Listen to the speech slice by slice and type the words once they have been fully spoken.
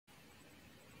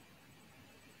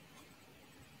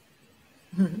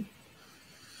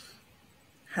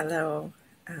Hello.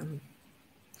 Um,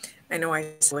 I know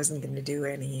I wasn't going to do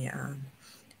any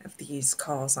of these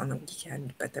calls on the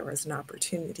weekend, but there was an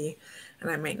opportunity, and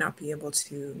I might not be able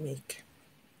to make.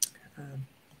 Um,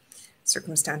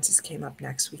 Circumstances came up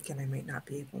next week, and I might not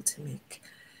be able to make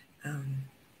um,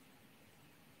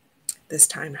 this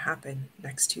time happen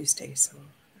next Tuesday. So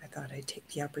I thought I'd take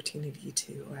the opportunity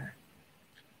to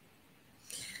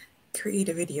create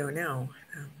a video now.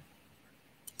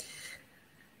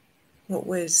 What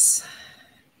was,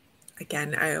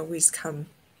 again, I always come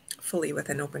fully with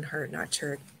an open heart, not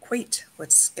sure quite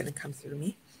what's going to come through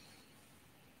me.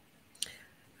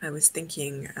 I was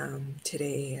thinking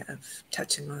today of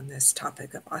touching on this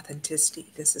topic of authenticity.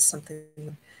 This is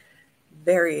something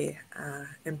very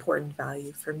important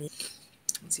value for me.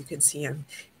 As you can see, I'm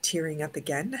tearing up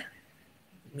again.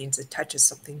 It means it touches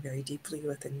something very deeply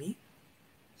within me.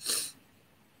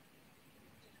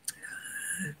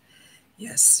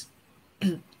 Yes,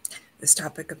 this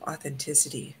topic of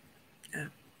authenticity.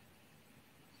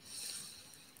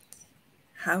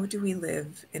 How do we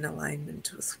live in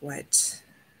alignment with what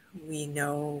we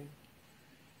know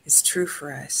is true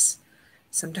for us?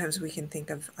 Sometimes we can think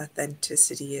of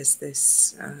authenticity as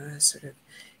this sort of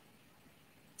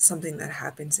something that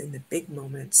happens in the big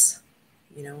moments,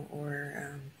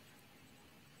 or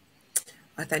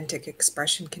authentic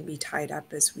expression can be tied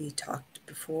up, as we talked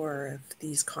before, of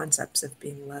these concepts of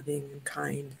being loving and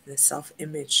kind, the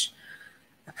self-image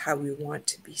of how we want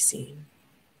to be seen.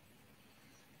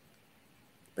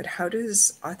 But how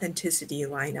does authenticity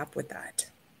line up with that?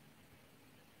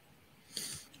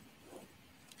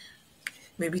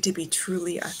 Maybe to be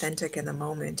truly authentic in the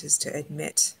moment is to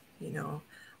admit,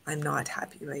 I'm not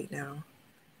happy right now,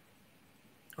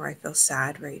 or I feel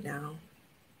sad right now.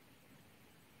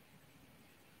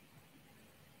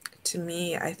 To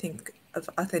me, I think of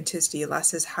authenticity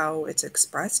less as how it's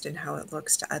expressed and how it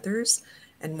looks to others,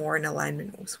 and more in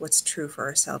alignment with what's true for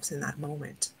ourselves in that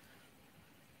moment.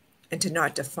 And to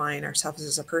not define ourselves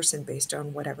as a person based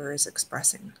on whatever is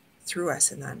expressing through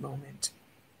us in that moment.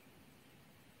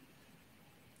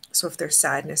 So if there's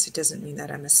sadness, it doesn't mean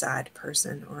that I'm a sad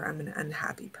person or I'm an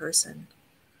unhappy person.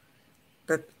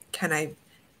 But can I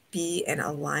be in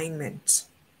alignment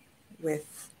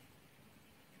with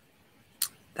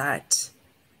that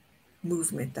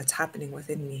movement that's happening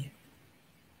within me?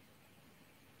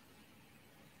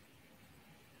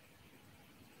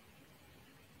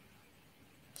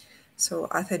 So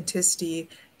authenticity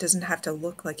doesn't have to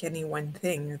look like any one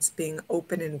thing. It's being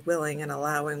open and willing and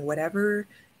allowing whatever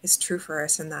is true for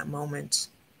us in that moment,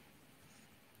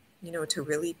 to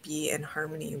really be in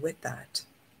harmony with that.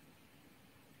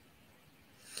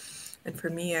 And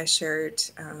for me, I shared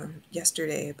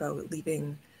yesterday about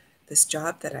leaving this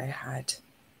job that I had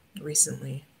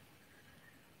recently.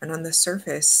 And on the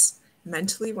surface,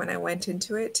 mentally, when I went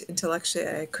into it, intellectually,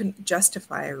 I couldn't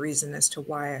justify a reason as to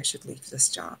why I should leave this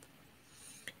job.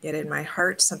 Yet in my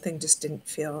heart, something just didn't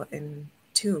feel in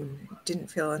tune, didn't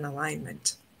feel in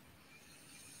alignment.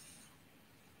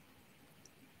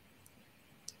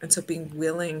 And so being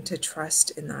willing to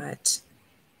trust in that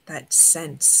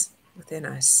sense within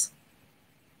us,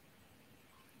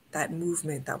 that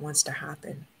movement that wants to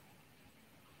happen.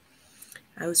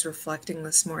 I was reflecting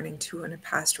this morning too on a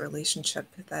past relationship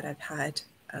that I've had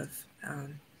of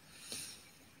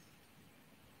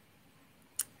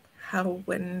how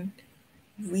when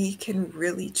we can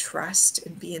really trust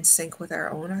and be in sync with our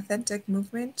own authentic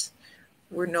movement,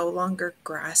 we're no longer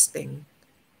grasping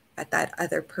at that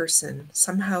other person.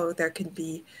 Somehow there can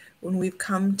be, when we've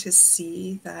come to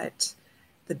see that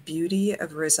the beauty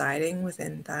of residing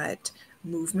within that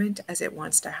movement as it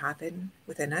wants to happen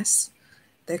within us,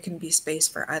 there can be space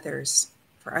for others,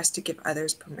 for us to give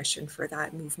others permission for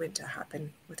that movement to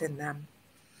happen within them.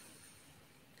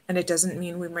 And it doesn't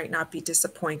mean we might not be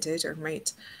disappointed or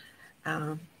might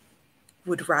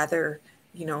would rather,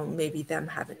 maybe them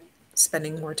having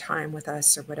spending more time with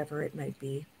us or whatever it might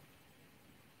be.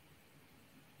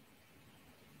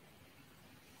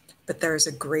 But there's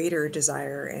a greater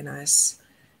desire in us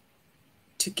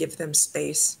to give them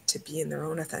space to be in their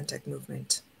own authentic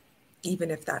movement,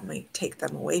 even if that might take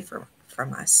them away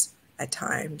from us at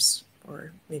times,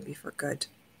 or maybe for good.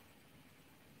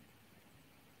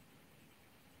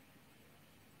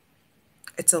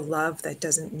 It's a love that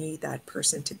doesn't need that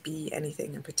person to be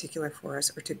anything in particular for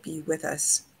us, or to be with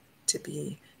us,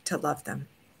 to love them,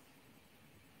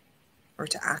 or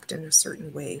to act in a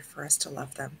certain way for us to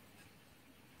love them.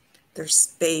 There's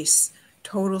space,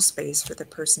 total space, for the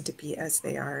person to be as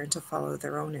they are and to follow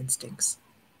their own instincts.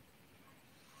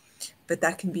 But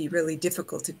that can be really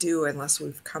difficult to do unless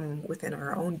we've come within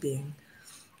our own being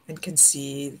and can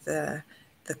see the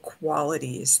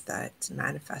qualities that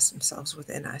manifest themselves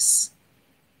within us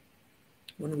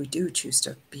when we do choose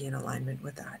to be in alignment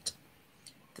with that.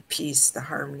 The peace, the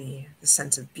harmony, the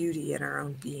sense of beauty in our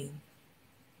own being.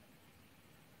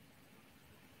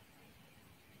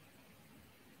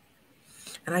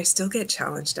 And I still get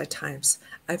challenged at times.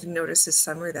 I've noticed this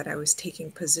summer that I was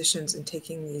taking positions and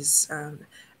taking these,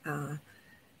 I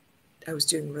was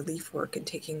doing relief work and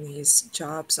taking these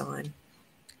jobs on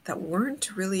that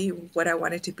weren't really what I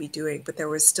wanted to be doing, but there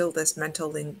was still this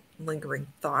mental lingering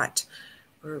thought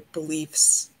or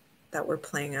beliefs that were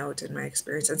playing out in my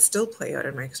experience and still play out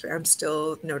in my experience. I'm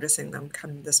still noticing them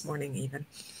come this morning even,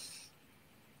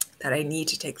 that I need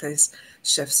to take those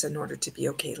shifts in order to be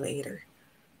okay later.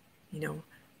 You know,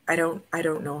 I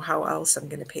don't know how else I'm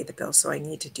going to pay the bill, so I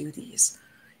need to do these,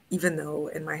 even though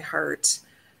in my heart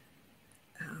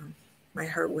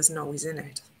wasn't always in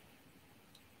it.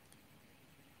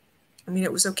 I mean,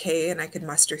 it was okay and I could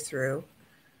muster through.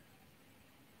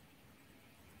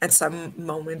 And some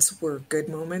moments were good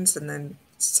moments, and then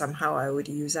somehow I would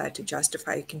use that to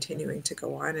justify continuing to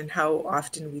go on. And how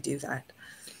often we do that.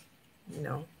 You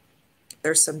know,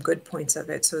 there's some good points of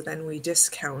it, so then we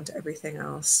discount everything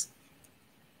else.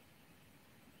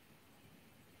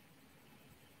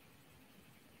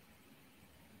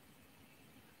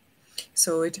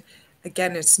 So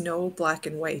it's no black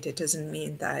and white. It doesn't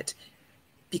mean that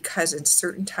because in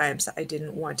certain times I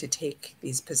didn't want to take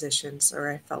these positions or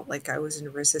I felt like I was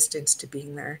in resistance to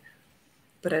being there,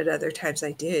 but at other times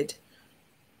I did.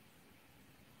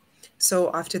 So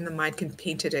often the mind can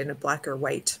paint it in a black or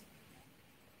white.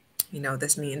 You know,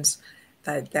 this means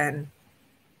that then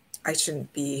I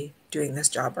shouldn't be doing this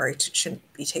job or I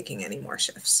shouldn't be taking any more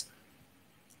shifts.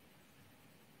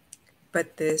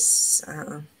 But this,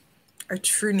 our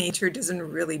true nature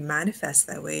doesn't really manifest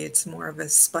that way. It's more of a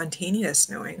spontaneous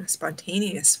knowing, a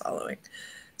spontaneous following.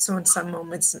 So in some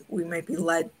moments we might be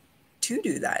led to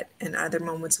do that. In other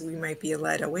moments we might be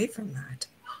led away from that.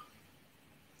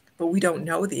 But we don't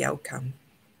know the outcome.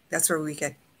 That's where we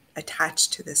get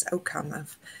attached to this outcome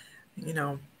of, you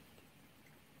know,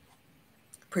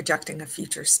 projecting a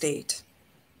future state.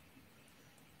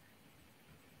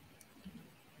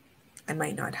 I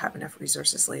might not have enough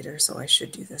resources later, so I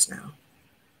should do this now.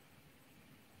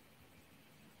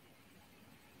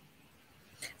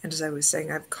 And as I was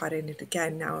saying, I've caught in it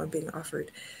again. Now I'm being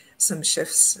offered some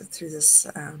shifts through this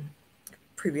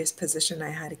previous position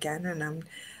I had again, and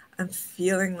I'm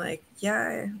feeling like,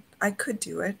 yeah, I could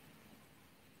do it.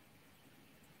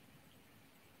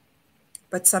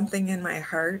 But something in my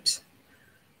heart,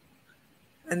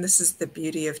 and this is the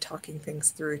beauty of talking things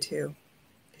through too,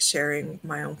 sharing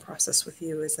my own process with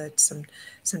you, is that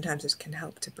sometimes it can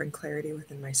help to bring clarity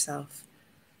within myself,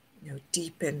 you know,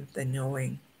 deepen the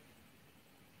knowing.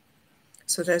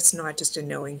 So that's not just a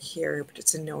knowing here, but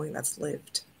it's a knowing that's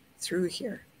lived through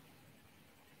here.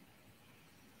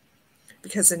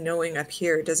 Because the knowing up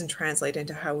here doesn't translate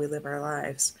into how we live our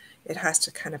lives. It has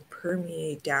to kind of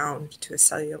permeate down to a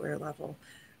cellular level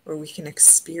where we can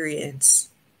experience,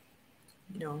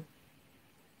 you know,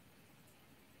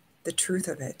 the truth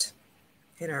of it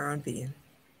in our own being.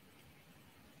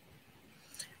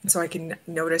 And so I can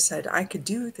notice that I could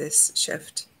do this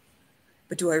shift,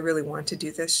 but do I really want to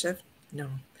do this shift? No.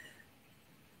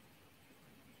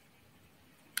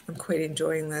 I'm quite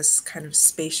enjoying this kind of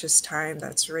spacious time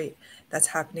that's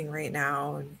happening right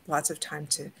now, and lots of time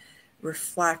to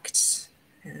reflect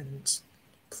and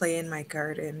play in my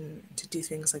garden, to do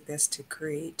things like this, to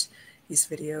create these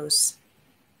videos,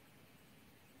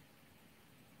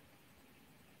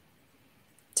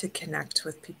 to connect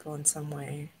with people in some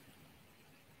way.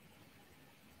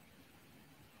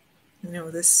 You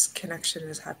know, this connection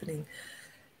is happening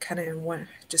kind of in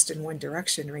one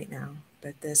direction right now,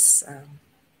 but this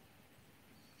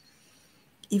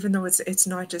even though it's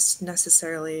not just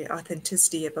necessarily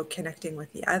authenticity about connecting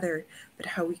with the other, but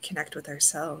how we connect with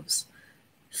ourselves.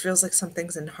 It feels like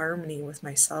something's in harmony with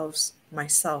myself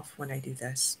when I do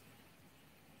this.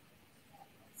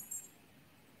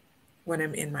 When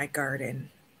I'm in my garden.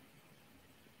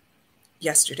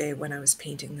 Yesterday when I was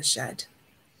painting the shed.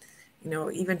 You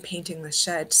know, even painting the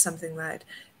shed, something that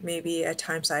maybe at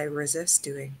times I resist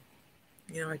doing.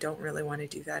 You know, I don't really want to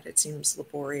do that. It seems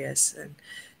laborious and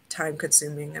time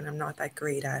consuming, and I'm not that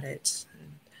great at it.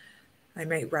 And I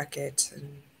might wreck it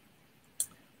and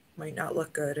might not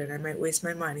look good, and I might waste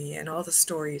my money and all the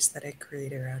stories that I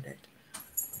create around it.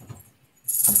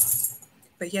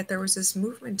 But yet there was this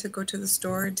movement to go to the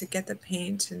store and to get the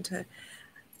paint and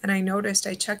I noticed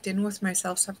I checked in with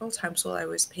myself several times while I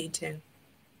was painting.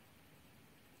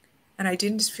 And I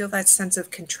didn't feel that sense of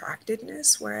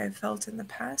contractedness where I felt in the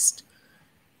past.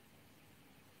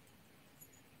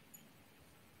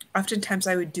 Oftentimes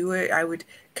I would do it, I would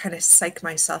kind of psych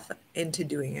myself into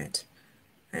doing it.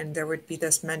 And there would be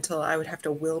this mental, I would have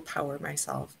to willpower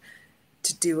myself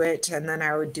to do it. And then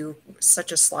I would do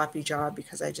such a sloppy job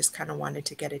because I just kind of wanted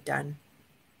to get it done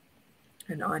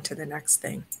and on to the next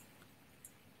thing.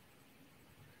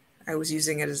 I was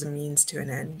using it as a means to an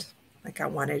end. Like I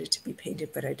wanted it to be painted,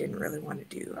 but I didn't really want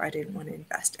to I didn't want to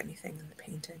invest anything in the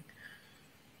painting.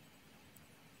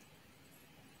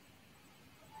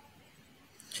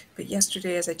 But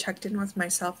yesterday, as I checked in with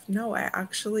myself, no, I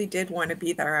actually did want to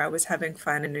be there. I was having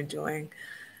fun and enjoying,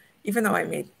 even though I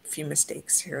made a few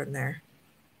mistakes here and there.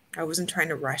 I wasn't trying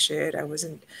to rush it.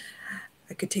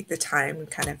 I could take the time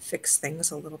and kind of fix things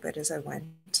a little bit as I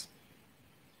went.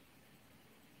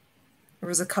 There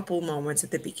was a couple moments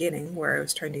at the beginning where I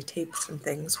was trying to tape some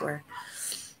things where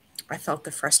I felt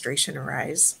the frustration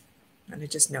arise, and I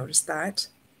just noticed that.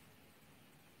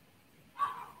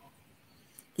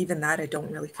 Even that, I don't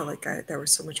really feel like there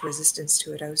was so much resistance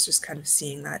to it. I was just kind of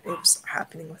seeing that it was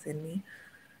happening within me.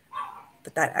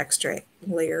 But that extra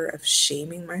layer of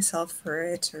shaming myself for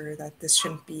it, or that this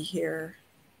shouldn't be here,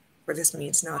 or this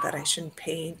means now that I shouldn't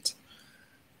paint,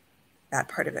 that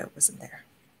part of it wasn't there.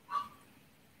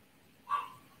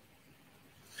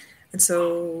 And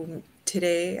so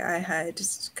today I had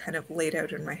just kind of laid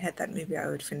out in my head that maybe I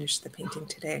would finish the painting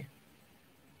today.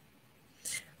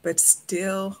 But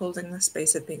still holding the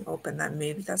space of being open, that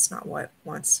maybe that's not where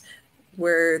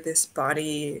this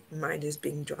body mind is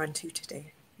being drawn to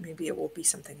today. Maybe it will be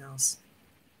something else.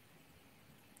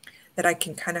 That I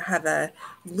can kind of have a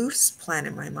loose plan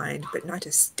in my mind, but not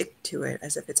to stick to it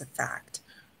as if it's a fact.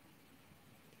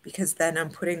 Because then I'm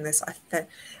putting this,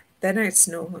 then it's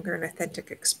no longer an authentic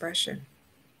expression.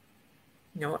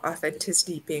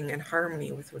 Authenticity being in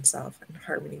harmony with oneself and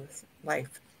harmony with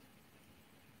life.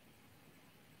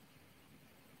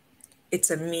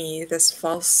 It's a me, this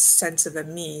false sense of a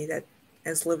me that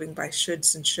is living by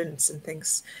shoulds and shouldn'ts and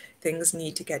thinks things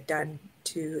need to get done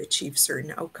to achieve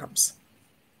certain outcomes.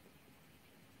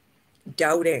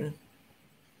 Doubting.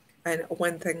 And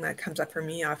one thing that comes up for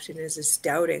me often is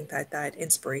doubting that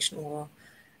inspiration will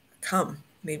come.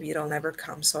 Maybe it'll never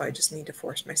come, so I just need to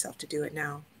force myself to do it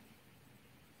now.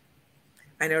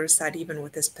 I noticed that even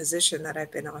with this position that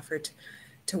I've been offered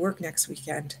to work next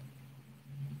weekend.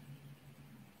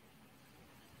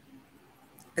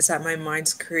 Is that my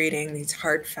mind's creating these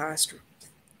hard, fast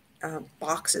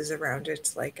boxes around it.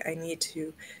 It's like I need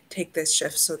to take this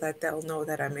shift so that they'll know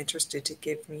that I'm interested to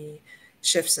give me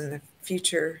shifts in the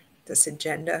future, this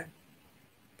agenda,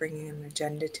 bringing an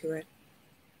agenda to it.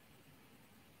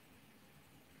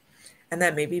 And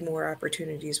that maybe more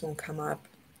opportunities won't come up,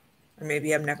 or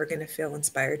maybe I'm never going to feel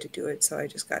inspired to do it, so I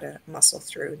just got to muscle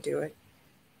through and do it.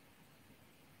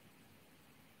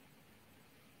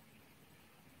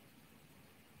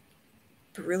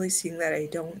 But really seeing that I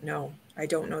don't know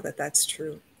that that's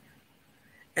true.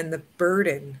 And the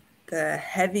burden, the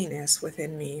heaviness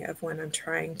within me of when I'm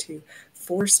trying to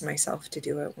force myself to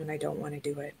do it when I don't want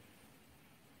to do it.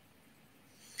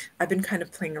 I've been kind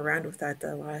of playing around with that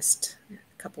the last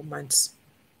couple months.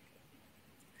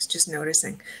 It's just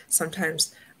noticing.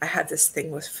 Sometimes I have this thing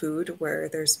with food where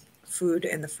there's food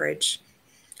in the fridge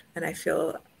and I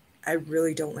feel I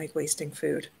really don't like wasting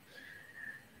food.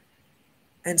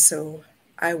 And so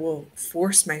I will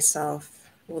force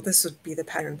myself, well, this would be the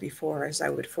pattern before, as I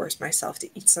would force myself to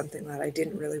eat something that I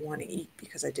didn't really want to eat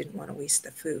because I didn't want to waste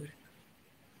the food.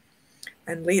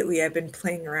 And lately I've been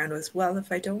playing around with, well,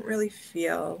 if I don't really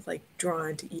feel like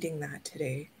drawn to eating that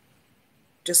today,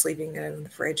 just leaving it in the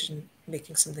fridge and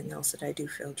making something else that I do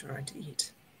feel drawn to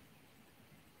eat.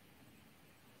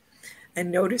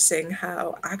 And noticing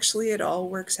how actually it all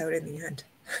works out in the end.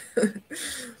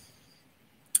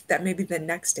 That maybe the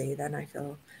next day, then I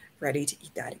feel ready to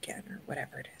eat that again or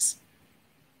whatever it is.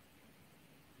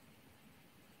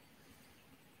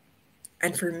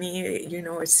 And for me,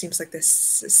 it seems like this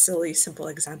silly, simple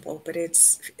example, but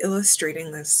it's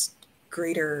illustrating this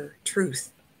greater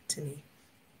truth to me.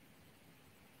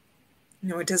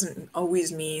 It doesn't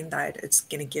always mean that it's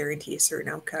going to guarantee a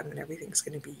certain outcome and everything's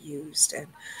going to be used and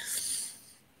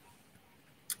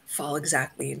fall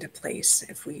exactly into place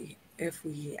if we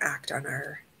act on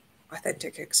our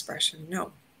authentic expression.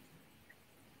 No.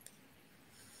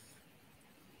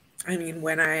 I mean,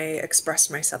 when I expressed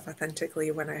myself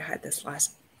authentically, when I had this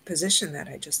last position that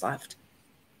I just left,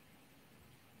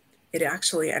 it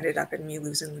actually ended up in me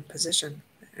losing the position.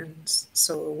 And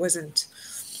so it wasn't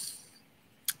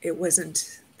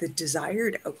the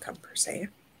desired outcome per se.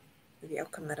 the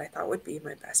outcome that I thought would be in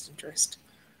my best interest.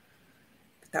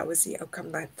 But that was the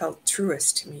outcome that felt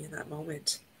truest to me in that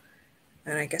moment.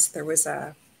 And I guess there was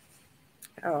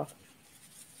oh,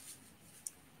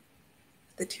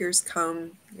 the tears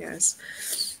come,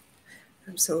 yes.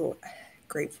 I'm so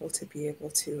grateful to be able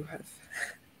to have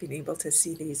been able to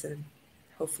see these and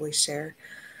hopefully share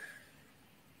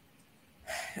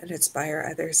and inspire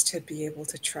others to be able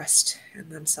to trust in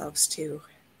themselves too,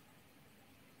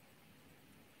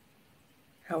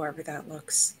 however that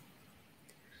looks.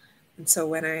 And so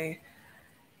when I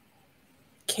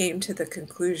came to the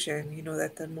conclusion,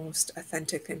 that the most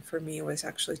authentic thing for me was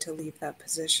actually to leave that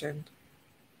position,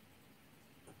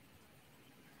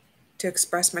 to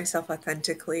express myself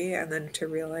authentically, and then to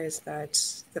realize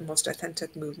that the most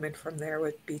authentic movement from there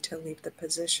would be to leave the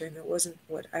position. It wasn't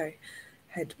what I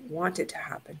had wanted to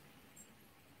happen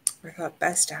or thought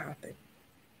best to happen.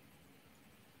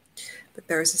 But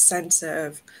there was a sense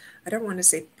of, I don't want to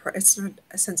say, it's not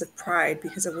a sense of pride,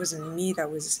 because it wasn't me that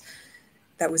was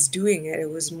doing it. It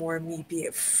was more me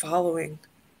following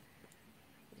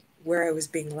where I was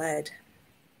being led.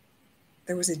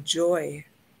 There was a joy,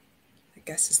 I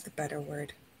guess is the better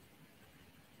word,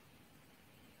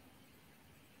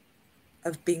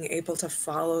 of being able to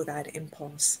follow that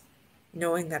impulse,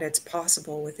 knowing that it's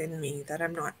possible within me, that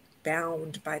I'm not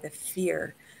bound by the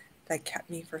fear that kept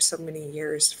me for so many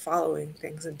years following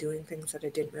things and doing things that I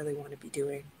didn't really want to be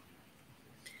doing.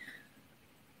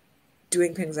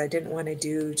 Doing things I didn't want to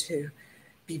do to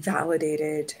be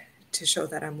validated, to show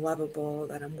that I'm lovable,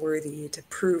 that I'm worthy, to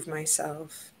prove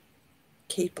myself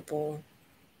capable.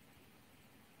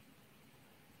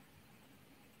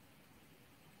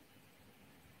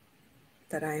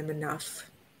 That I am enough.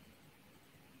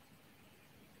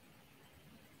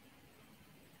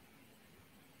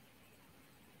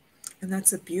 And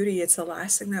that's the beauty. It's the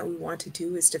last thing that we want to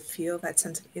do, is to feel that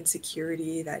sense of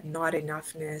insecurity, that not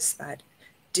enough-ness, that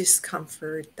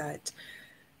discomfort, that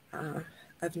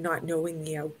of not knowing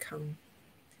the outcome.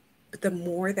 But the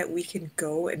more that we can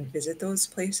go and visit those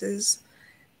places,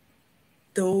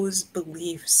 those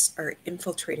beliefs are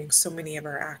infiltrating so many of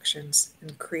our actions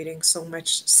and creating so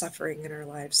much suffering in our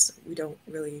lives we don't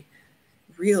really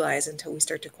realize until we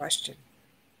start to question.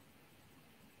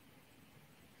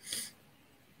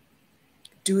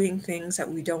 Doing things that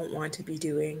we don't want to be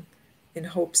doing in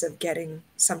hopes of getting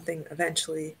something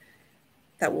eventually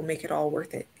that will make it all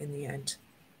worth it in the end.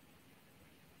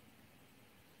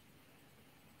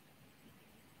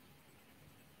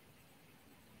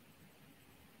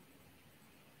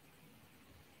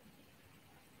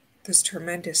 There's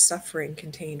tremendous suffering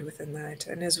contained within that.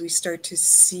 And as we start to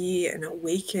see and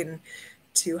awaken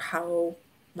to how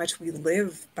much we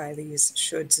live by these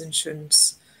shoulds and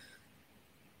shouldn'ts,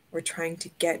 we're trying to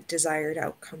get desired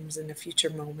outcomes in a future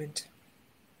moment.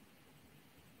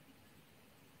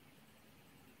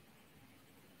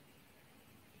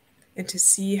 And to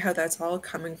see how that's all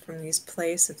coming from these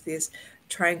place of these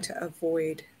trying to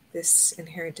avoid this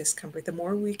inherent discomfort. The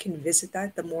more we can visit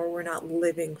that, the more we're not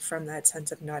living from that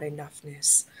sense of not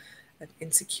enoughness, of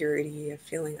insecurity, of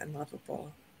feeling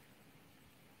unlovable.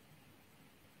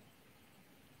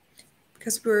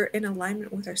 Because we're in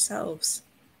alignment with ourselves.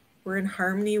 We're in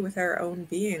harmony with our own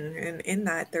being. And in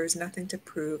that, there's nothing to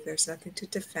prove. There's nothing to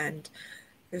defend.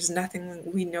 There's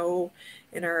nothing, we know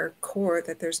in our core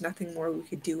that there's nothing more we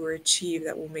could do or achieve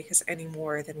that will make us any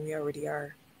more than we already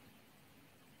are.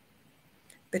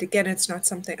 But again, it's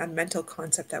not a mental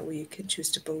concept that we can choose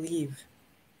to believe.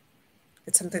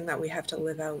 It's something that we have to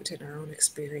live out in our own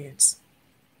experience.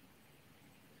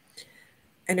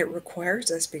 And it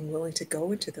requires us being willing to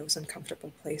go into those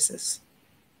uncomfortable places.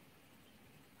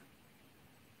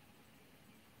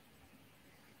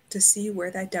 To see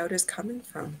where that doubt is coming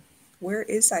from. Where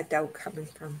is that doubt coming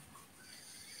from?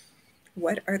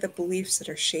 What are the beliefs that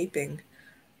are shaping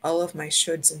all of my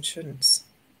shoulds and shouldn'ts?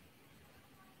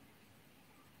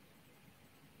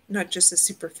 Not just the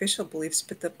superficial beliefs,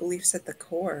 but the beliefs at the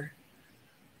core.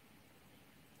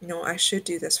 I should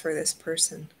do this for this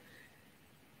person.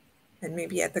 And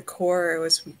maybe at the core,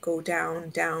 as we go down,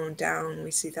 down, down,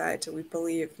 we see that we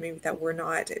believe maybe that we're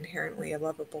not inherently a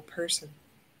lovable person.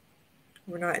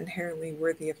 We're not inherently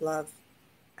worthy of love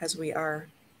as we are.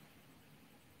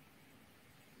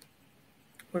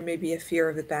 Or maybe a fear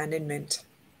of abandonment,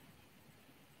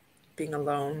 being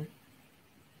alone.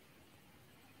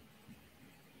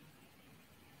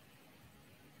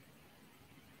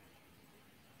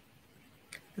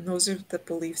 And those are the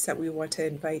beliefs that we want to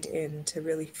invite in to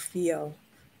really feel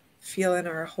in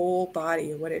our whole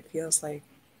body what it feels like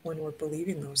when we're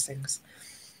believing those things.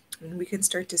 And we can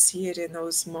start to see it in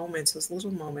those moments, those little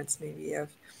moments maybe of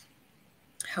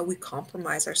how we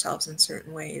compromise ourselves in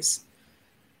certain ways.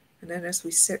 And then as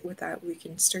we sit with that, we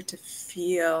can start to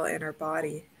feel in our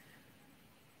body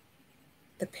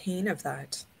the pain of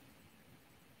that.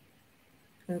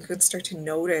 And we can start to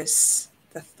notice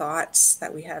the thoughts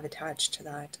that we have attached to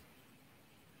that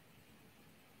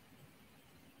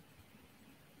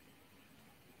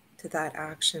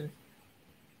action,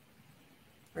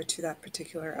 or to that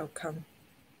particular outcome.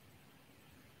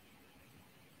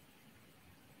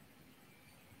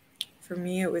 For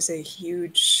me, it was a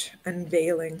huge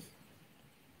unveiling,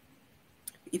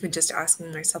 even just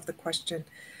asking myself the question,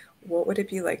 what would it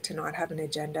be like to not have an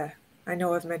agenda? I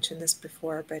know I've mentioned this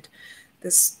before, but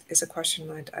this is a question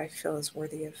that I feel is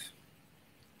worthy of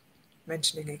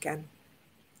mentioning again.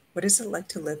 What is it like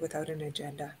to live without an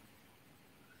agenda?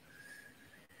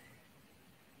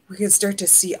 We can start to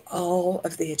see all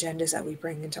of the agendas that we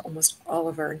bring into almost all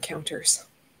of our encounters.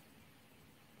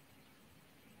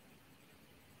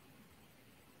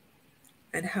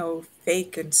 And how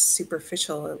fake and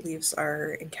superficial it leaves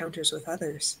our encounters with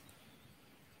others.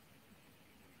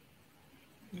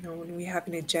 When we have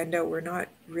an agenda, we're not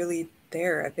really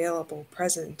there, available,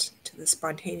 present to the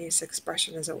spontaneous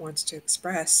expression as it wants to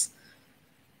express.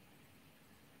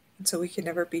 And so we can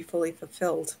never be fully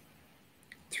fulfilled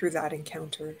through that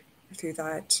encounter, through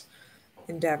that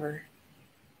endeavor.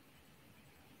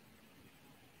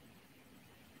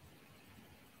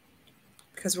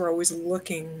 Because we're always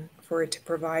looking for it to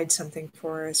provide something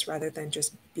for us rather than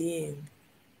just being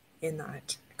in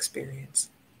that experience.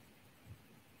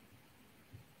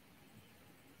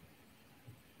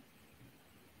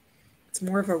 It's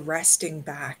more of a resting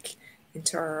back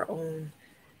into our own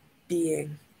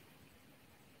being,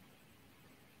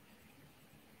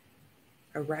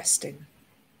 a resting.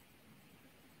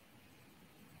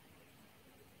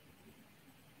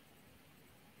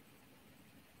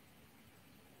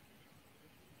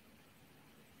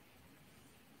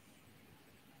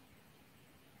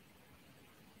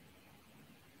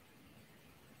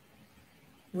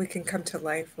 We can come to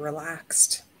life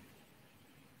relaxed.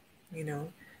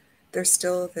 There's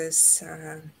still this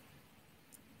an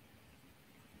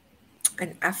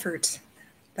effort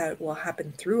that will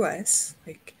happen through us.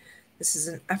 Like, this is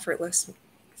an effortless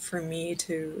for me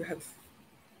to have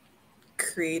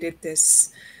created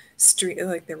this stream.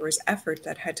 Like, there was effort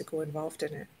that had to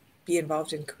be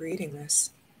involved in creating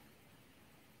this.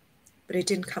 But it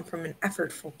didn't come from an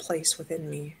effortful place within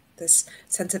me, this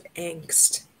sense of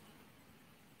angst.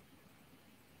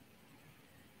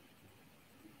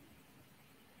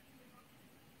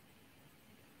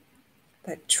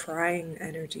 That trying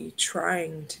energy,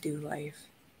 trying to do life.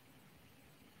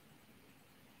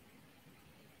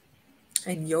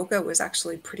 And yoga was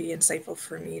actually pretty insightful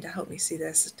for me to help me see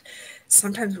this.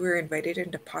 Sometimes we were invited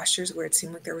into postures where it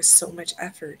seemed like there was so much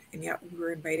effort, and yet we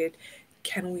were invited,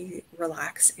 can we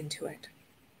relax into it?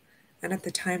 And at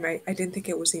the time, I didn't think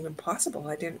it was even possible.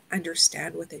 I didn't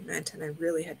understand what they meant, and I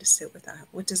really had to sit with that.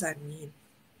 What does that mean?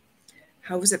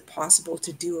 How is it possible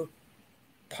to do a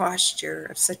posture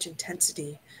of such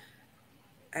intensity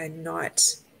and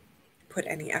not put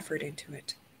any effort into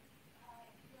it?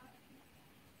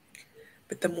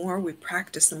 But the more we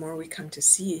practice, the more we come to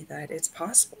see that it's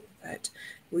possible, that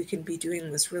we can be doing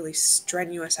this really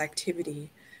strenuous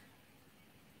activity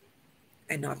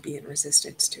and not be in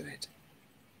resistance to it.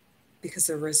 Because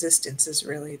the resistance is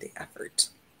really the effort.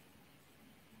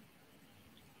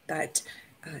 That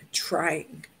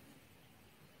trying.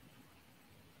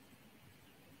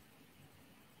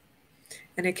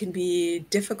 And it can be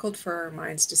difficult for our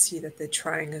minds to see that the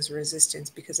trying is resistance,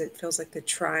 because it feels like the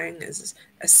trying is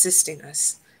assisting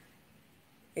us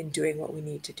in doing what we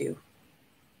need to do.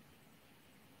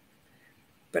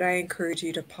 But I encourage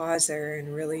you to pause there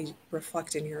and really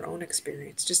reflect in your own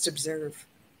experience. Just observe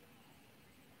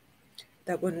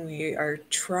that when we are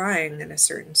trying in a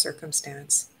certain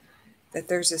circumstance, that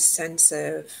there's a sense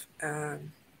of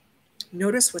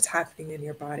notice what's happening in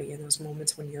your body in those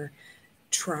moments when you're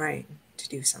trying to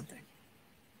do something.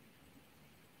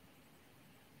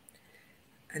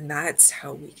 And that's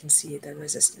how we can see the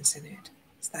resistance in it.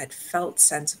 It's that felt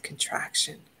sense of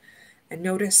contraction. And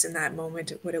notice in that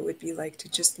moment what it would be like to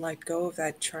just let go of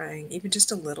that trying, even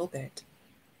just a little bit.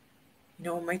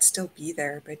 It might still be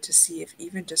there, but to see if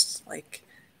even just like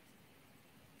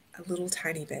a little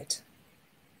tiny bit,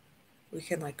 we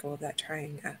can let go of that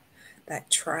that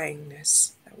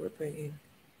tryingness that we're bringing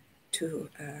to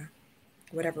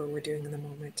whatever we're doing in the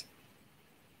moment.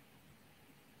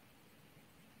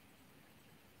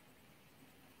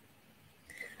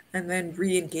 And then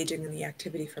re-engaging in the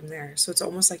activity from there. So it's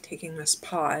almost like taking this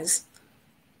pause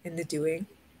in the doing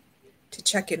to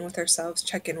check in with ourselves,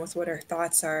 check in with what our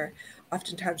thoughts are.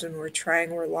 Oftentimes when we're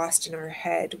trying, we're lost in our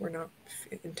head. We're not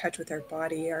in touch with our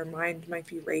body. Our mind might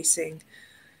be racing.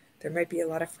 There might be a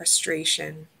lot of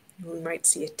frustration. We might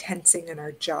see a tensing in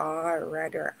our jaw or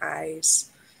around our eyes.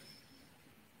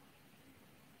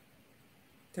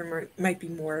 There might be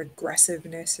more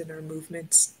aggressiveness in our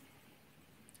movements.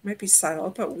 It might be subtle,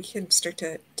 but we can start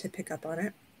to pick up on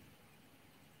it.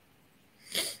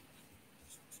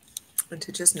 And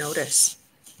to just notice.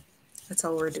 That's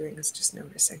all we're doing, is just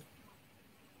noticing.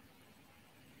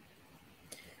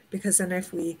 Because then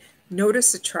if we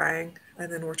notice the trying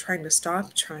and then we're trying to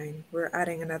stop trying, we're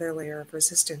adding another layer of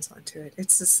resistance onto it.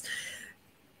 It's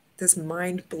this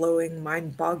mind-blowing,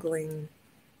 mind-boggling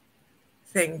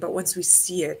thing. But once we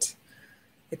see it,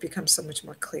 it becomes so much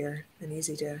more clear and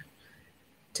easy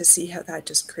to see how that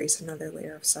just creates another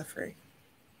layer of suffering.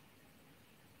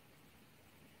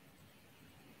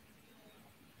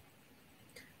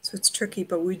 So it's tricky,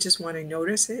 but we just want to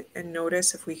notice it and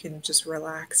notice if we can just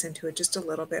relax into it just a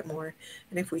little bit more.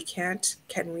 And if we can't,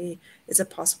 is it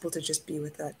possible to just be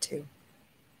with that too?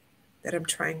 That I'm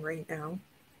trying right now.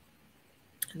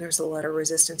 And there's a lot of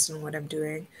resistance in what I'm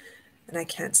doing. And I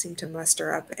can't seem to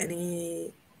muster up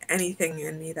anything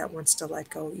in me that wants to let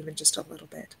go, even just a little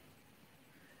bit.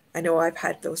 I know I've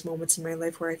had those moments in my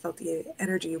life where I felt the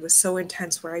energy was so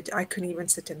intense where I couldn't even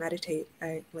sit to meditate.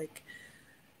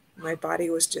 My body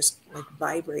was just like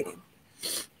vibrating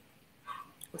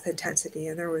with intensity,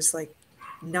 and there was like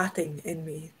nothing in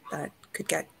me that could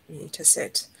get me to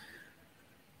sit.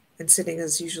 And sitting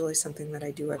is usually something that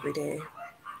I do every day,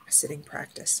 a sitting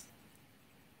practice.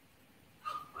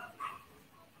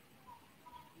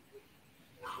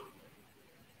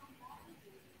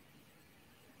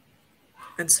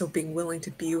 And so being willing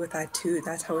to be with that too,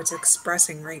 that's how it's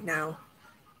expressing right now,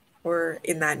 or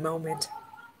in that moment.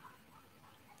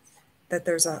 That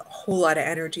there's a whole lot of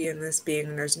energy in this being,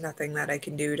 and there's nothing that I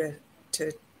can do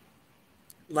to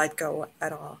let go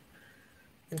at all.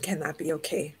 And can that be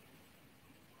okay?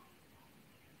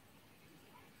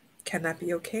 Can that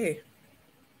be okay?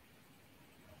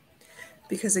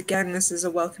 Because again, this is a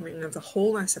welcoming of the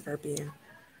wholeness of our being.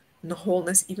 And the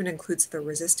wholeness even includes the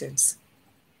resistance,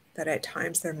 that at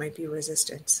times there might be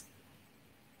resistance.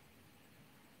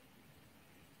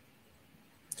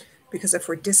 Because if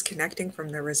we're disconnecting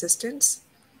from the resistance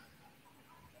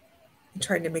and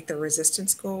trying to make the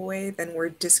resistance go away, then we're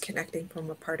disconnecting from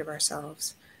a part of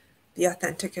ourselves. The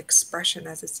authentic expression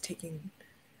as it's taking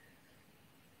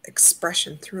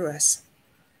expression through us,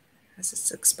 as it's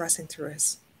expressing through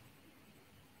us.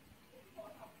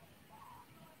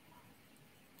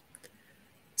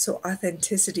 So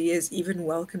authenticity is even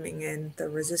welcoming in the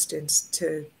resistance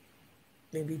to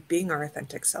maybe being our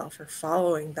authentic self or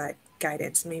following that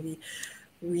guidance. Maybe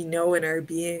we know in our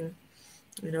being,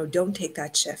 don't take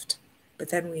that shift, but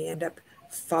then we end up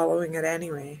following it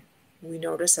anyway. We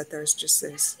notice that there's just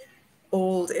this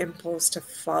old impulse to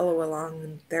follow along,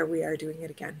 and there we are doing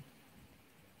it again.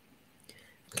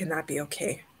 Can that be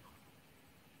okay?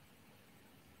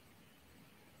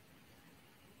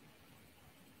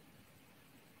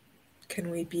 Can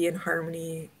we be in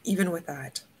harmony even with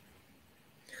that?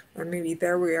 Or maybe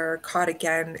there we are caught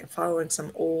again following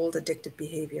some old addictive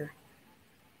behavior.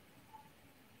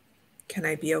 Can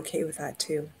I be okay with that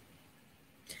too?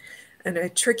 And a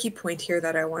tricky point here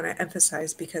that I want to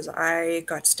emphasize, because I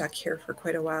got stuck here for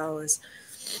quite a while, is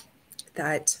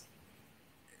that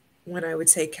when I would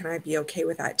say, can I be okay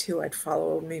with that too? I'd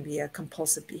follow maybe a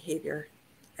compulsive behavior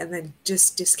and then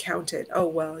just discount it. Oh,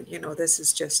 well, this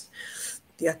is just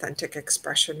the authentic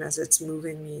expression as it's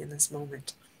moving me in this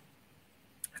moment.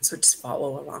 And so just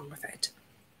follow along with it.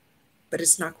 But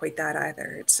it's not quite that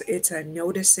either. It's a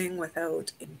noticing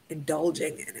without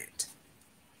indulging in it,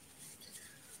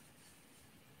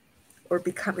 or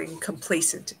becoming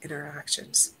complacent in our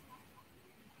actions.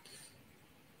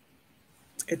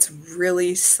 It's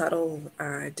really subtle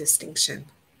distinction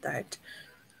that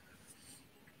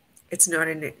it's not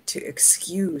in it to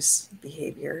excuse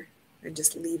behavior and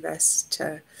just leave us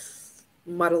to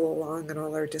muddle along in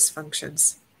all our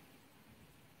dysfunctions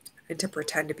and to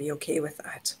pretend to be okay with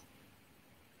that.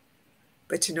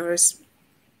 But to notice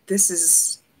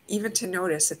even to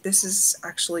notice that this is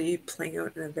actually playing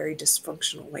out in a very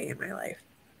dysfunctional way in my life.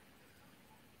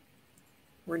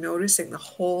 We're noticing the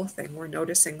whole thing. We're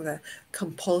noticing the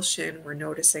compulsion. We're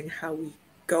noticing how we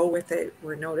go with it.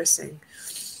 We're noticing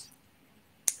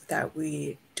that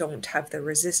we don't have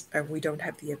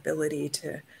the ability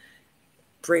to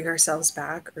bring ourselves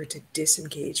back or to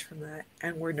disengage from that.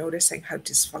 And we're noticing how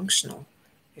dysfunctional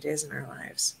it is in our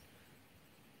lives.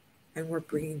 And we're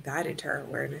bringing that into our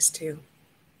awareness too.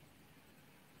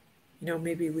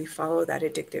 Maybe we follow that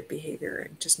addictive behavior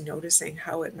and just noticing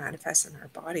how it manifests in our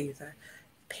body, the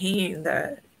pain,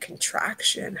 the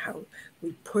contraction, how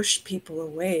we push people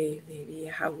away, maybe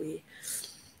how we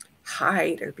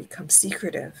hide or become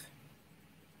secretive.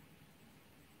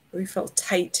 We feel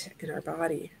tight in our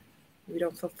body. We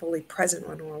don't feel fully present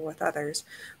when we're with others.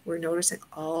 We're noticing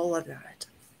all of that.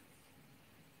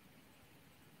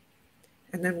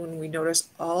 And then when we notice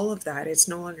all of that, it's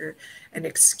no longer an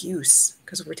excuse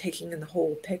because we're taking in the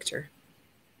whole picture.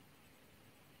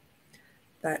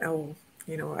 That,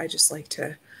 I just like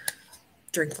to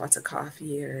drink lots of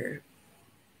coffee or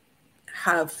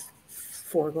have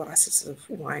 4 glasses of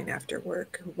wine after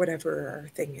work, whatever our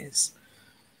thing is.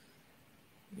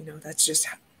 That's just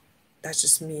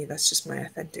me. That's just my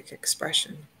authentic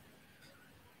expression.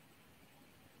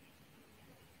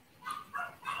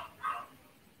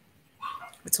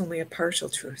 It's only a partial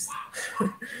truth.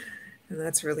 And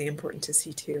that's really important to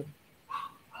see too.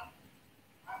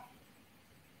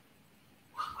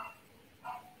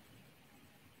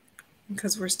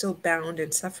 Because we're still bound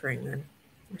in suffering then.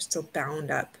 We're still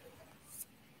bound up.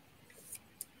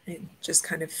 And just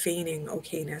kind of feigning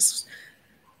okayness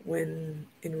when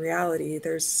in reality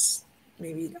there's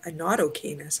maybe a not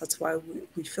okayness. That's why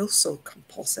we feel so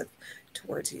compulsive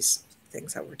towards these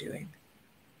things that we're doing.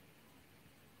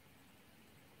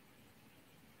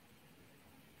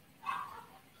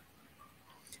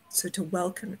 So to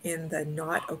welcome in the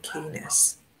not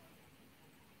okayness.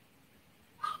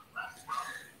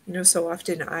 So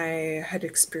often I had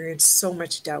experienced so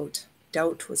much doubt.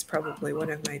 Doubt was probably one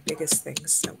of my biggest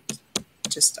things. So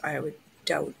I would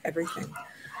doubt everything.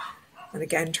 And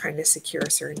again, trying to secure a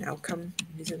certain outcome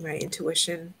using my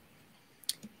intuition,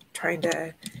 trying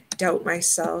to doubt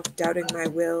myself, doubting my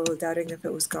will, doubting if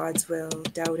it was God's will,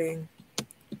 doubting,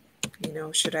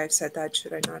 should I have said that?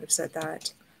 Should I not have said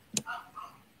that?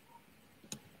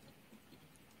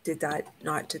 Did that,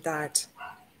 not did that?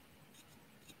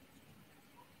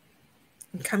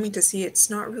 And coming to see it's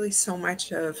not really so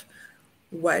much of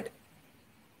what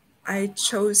I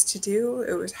chose to do,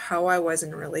 it was how I was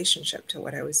in relationship to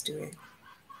what I was doing.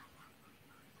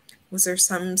 Was there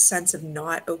some sense of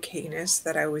not okayness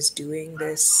that I was doing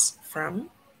this from?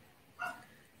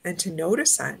 And to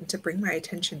notice that and to bring my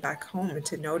attention back home and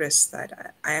to notice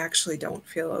that I actually don't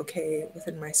feel okay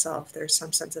within myself. There's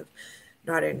some sense of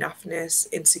not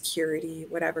enoughness, insecurity,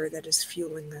 whatever that is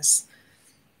fueling this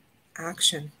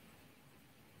action.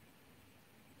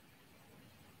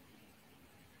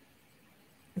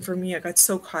 And for me, I got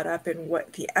so caught up in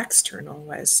what the external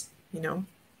was,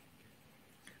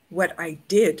 What I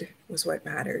did was what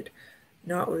mattered,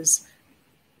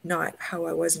 not how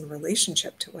I was in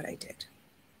relationship to what I did.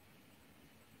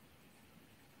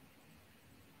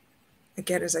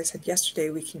 Again, as I said yesterday,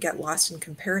 we can get lost in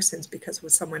comparisons because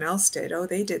what someone else did, oh,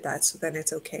 they did that, so then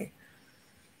it's okay.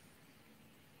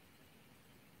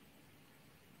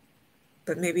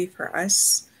 But maybe for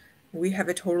us, we have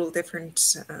a total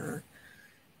different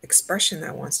expression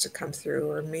that wants to come through,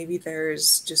 or maybe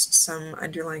there's just some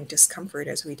underlying discomfort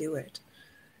as we do it.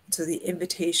 So the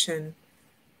invitation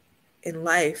in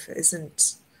life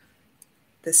isn't,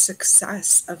 the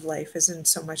success of life isn't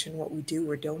so much in what we do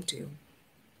or don't do.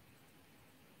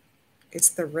 It's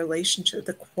the relationship,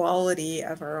 the quality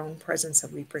of our own presence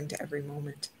that we bring to every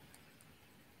moment.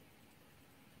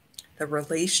 The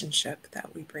relationship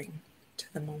that we bring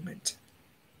to the moment.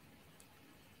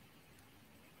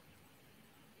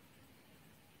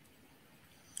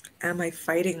 Am I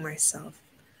fighting myself?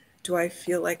 Do I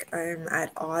feel like I'm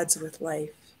at odds with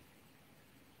life?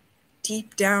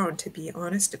 Deep down, to be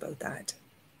honest about that.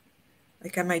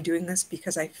 Like, am I doing this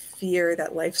because I fear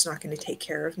that life's not going to take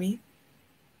care of me?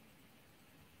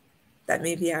 That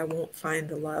maybe I won't find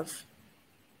the love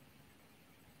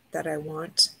that I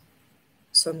want,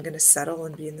 so I'm going to settle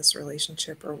and be in this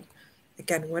relationship, or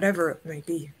again, whatever it might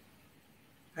be.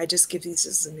 I just give these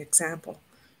as an example.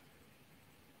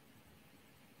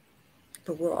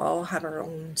 But we'll all have our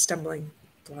own stumbling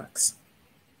blocks.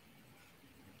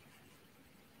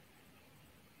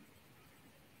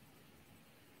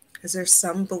 Is there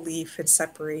some belief in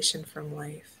separation from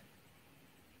life?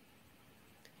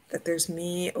 That there's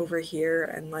me over here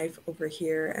and life over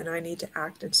here, and I need to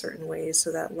act in certain ways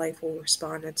so that life will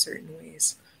respond in certain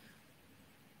ways.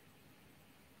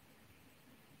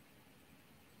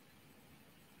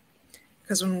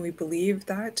 Because when we believe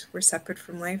that we're separate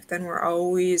from life, then we're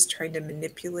always trying to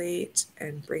manipulate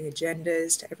and bring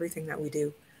agendas to everything that we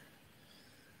do.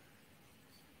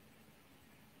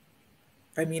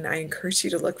 I mean, I encourage you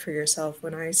to look for yourself.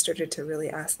 When I started to really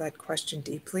ask that question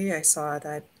deeply, I saw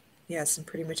that, yes, in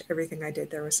pretty much everything I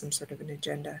did, there was some sort of an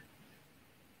agenda.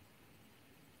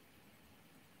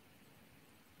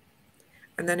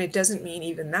 And then it doesn't mean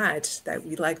even that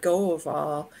we let go of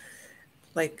all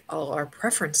our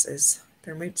preferences.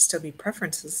 There might still be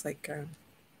preferences like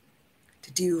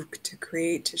to do, to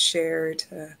create, to share,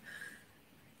 to,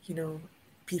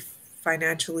 be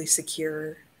financially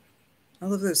secure.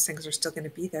 All of those things are still going to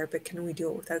be there, but can we do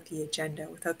it without the agenda,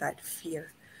 without that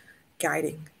fear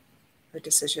guiding our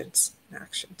decisions and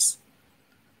actions?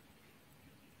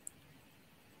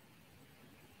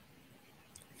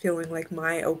 Feeling like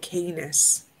my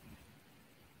okayness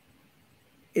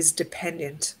is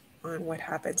dependent on what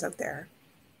happens out there.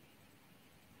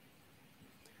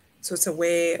 So it's a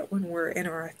way, when we're in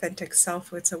our authentic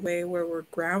self, it's a way where we're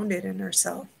grounded in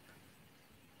ourselves,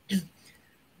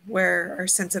 where our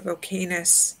sense of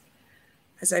okayness,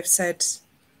 as I've said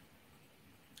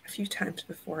a few times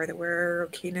before, that where our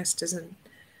okayness doesn't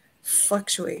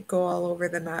fluctuate, go all over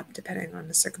the map depending on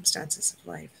the circumstances of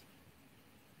life.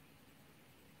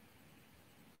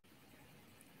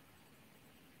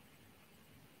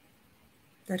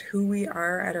 That who we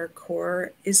are at our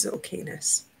core is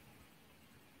okayness.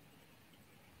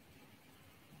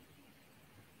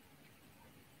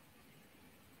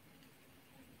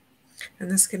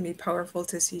 And this can be powerful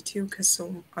to see too, because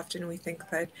so often we think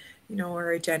that,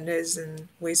 our agendas and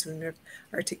ways we live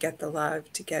are to get the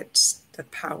love, to get the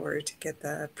power, to get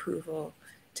the approval,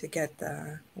 to get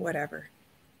the whatever,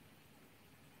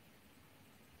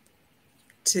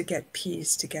 to get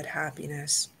peace, to get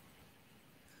happiness.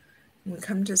 And we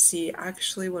come to see,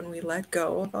 actually, when we let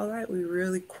go of all that, we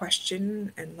really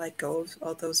question and let go of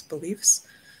all those beliefs.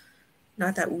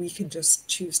 Not that we can just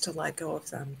choose to let go of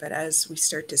them, but as we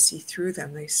start to see through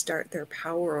them, their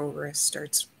power over us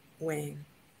starts weighing.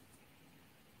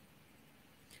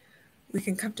 We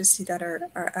can come to see that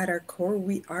at our core,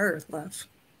 we are love.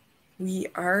 We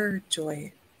are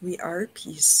joy. We are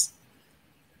peace.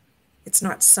 It's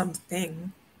not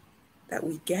something that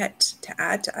we get to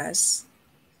add to us.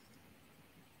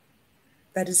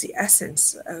 That is the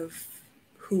essence of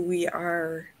who we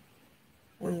are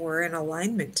when we're in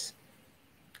alignment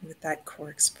with that core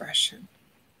expression.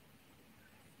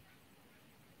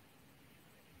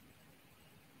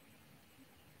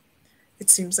 It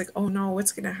seems like, oh no,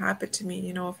 what's going to happen to me,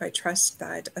 if I trust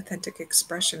that authentic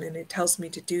expression and it tells me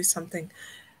to do something,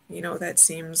 that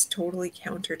seems totally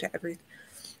counter to everything.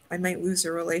 I might lose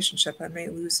a relationship, I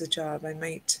might lose a job,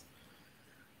 the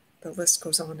list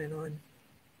goes on and on.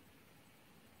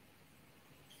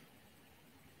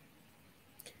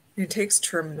 And it takes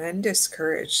tremendous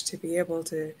courage to be able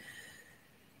to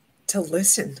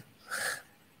listen,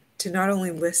 to not only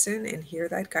listen and hear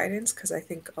that guidance, because I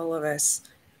think all of us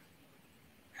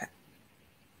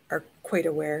are quite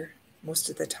aware most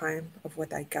of the time of where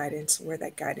that guidance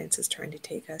is trying to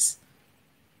take us.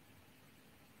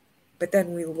 But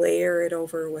then we layer it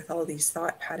over with all these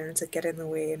thought patterns that get in the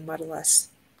way and muddle us,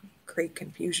 create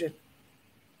confusion.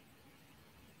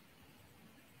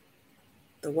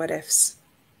 The what ifs.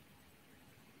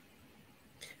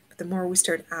 But the more we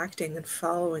start acting and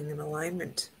following in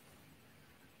alignment,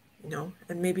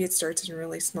 and maybe it starts in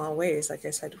really small ways, like I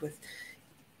said, with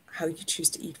how you choose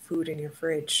to eat food in your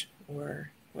fridge,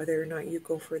 or whether or not you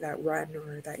go for that run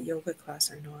or that yoga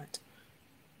class or not.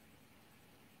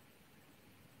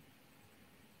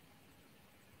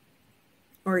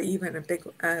 Or even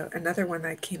another one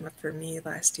that came up for me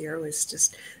last year was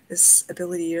just this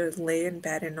ability to lay in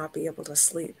bed and not be able to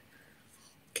sleep.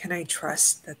 Can I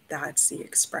trust that that's the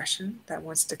expression that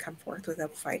wants to come forth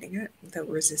without fighting it, without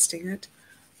resisting it?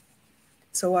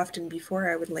 So often before,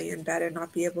 I would lay in bed and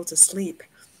not be able to sleep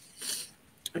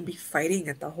and be fighting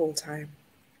it the whole time,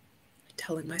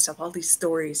 telling myself all these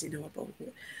stories, about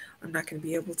I'm not going to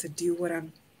be able to do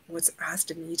what's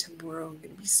asked of me tomorrow. I'm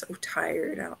going to be so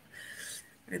tired out.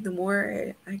 And the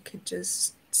more I could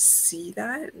just see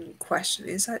that and question,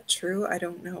 is that true? I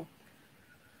don't know.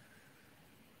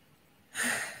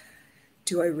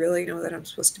 Do I really know that I'm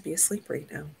supposed to be asleep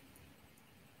right now?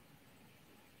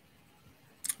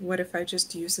 What if I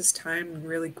just use this time and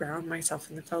really ground myself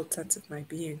in the felt sense of my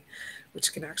being,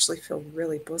 which can actually feel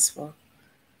really blissful?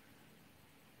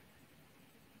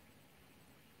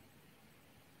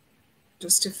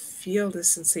 Just to feel the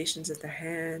sensations of the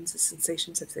hands, the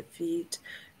sensations of the feet,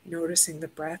 noticing the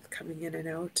breath coming in and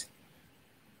out.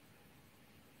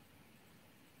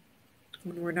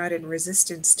 When we're not in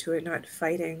resistance to it, not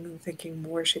fighting and thinking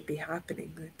more should be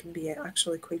happening, it can be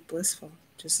actually quite blissful.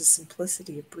 Just the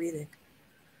simplicity of breathing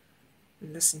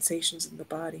and the sensations in the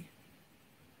body.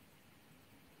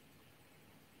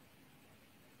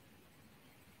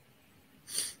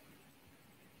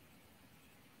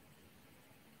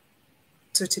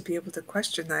 So to be able to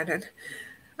question that, and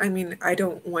I mean, I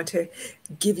don't want to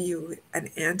give you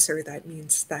an answer that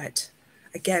means that,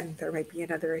 again, there might be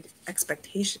another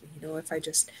expectation. If I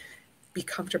just be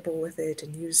comfortable with it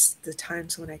and use the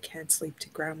times when I can't sleep to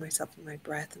ground myself in my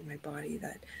breath and my body,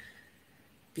 that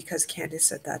because Candace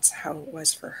said that's how it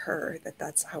was for her,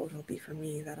 that's how it'll be for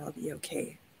me, that I'll be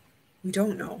okay. We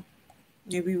don't know.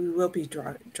 Maybe we will be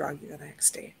druggy the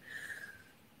next day.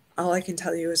 All I can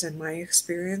tell you is in my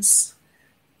experience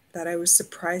that I was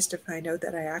surprised to find out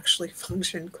that I actually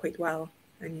functioned quite well.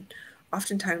 And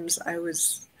oftentimes I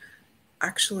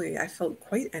felt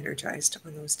quite energized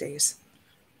on those days.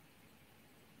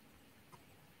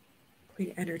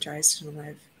 Quite energized and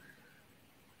alive.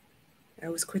 I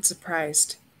was quite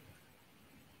surprised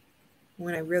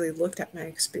when I really looked at my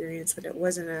experience that it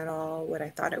wasn't at all what I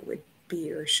thought it would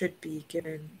be or should be,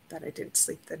 given that I didn't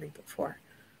sleep the night before.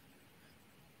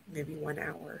 Maybe 1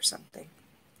 hour or something.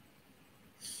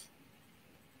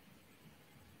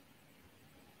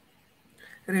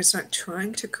 And it's not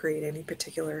trying to create any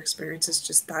particular experience, it's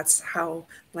just that's how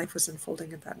life was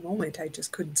unfolding at that moment. I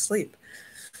just couldn't sleep.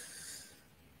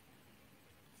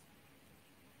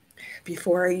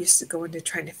 Before, I used to go into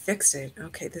trying to fix it.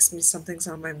 Okay, this means something's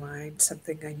on my mind,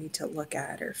 something I need to look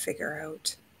at or figure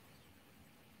out.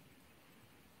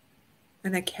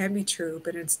 And that can be true,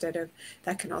 but instead of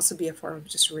that, can also be a form of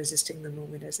just resisting the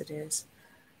moment as it is.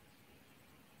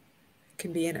 It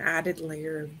can be an added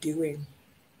layer of doing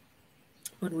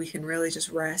when we can really just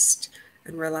rest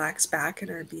and relax back in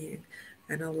our being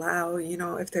and allow,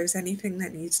 if there's anything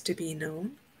that needs to be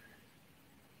known,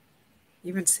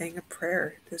 even saying a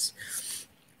prayer, this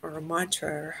or a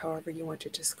mantra, or however you want to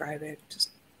describe it,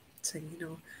 just saying,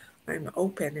 I'm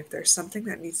open. If there's something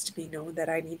that needs to be known that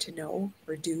I need to know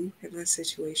or do in this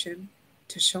situation,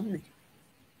 to show me.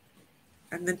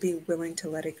 And then being willing to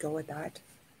let it go at that.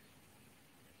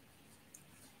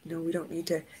 We don't need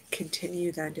to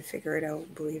continue then to figure it out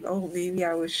and believe, oh, maybe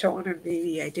I was shown and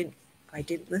maybe I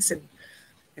didn't listen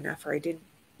enough or I didn't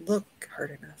look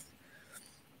hard enough.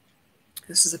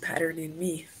 This is a pattern in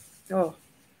me. Oh,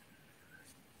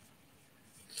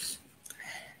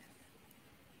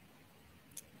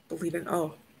 believing,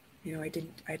 I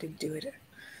didn't do it.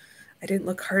 I didn't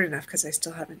look hard enough because I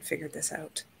still haven't figured this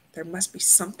out. There must be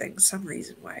some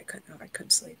reason why I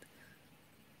couldn't sleep.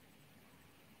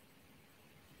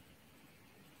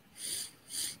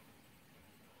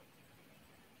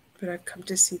 But I've come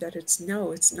to see that it's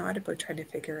not about trying to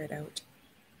figure it out.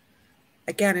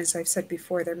 Again, as I've said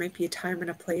before, there might be a time and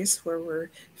a place where we're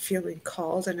feeling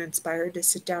called and inspired to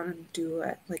sit down and do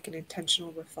like an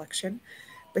intentional reflection,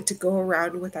 but to go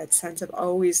around with that sense of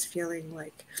always feeling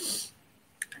like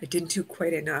I didn't do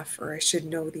quite enough, or I should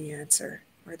know the answer,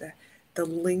 or the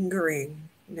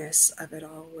lingeringness of it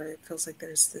all, where it feels like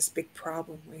there's this big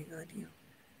problem weighing on you.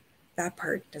 That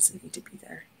part doesn't need to be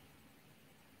there.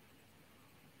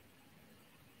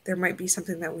 There might be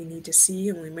something that we need to see,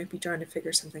 and we might be trying to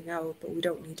figure something out, but we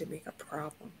don't need to make a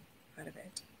problem out of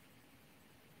it.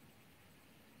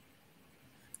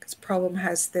 Because problem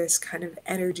has this kind of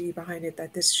energy behind it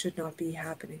that this should not be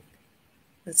happening,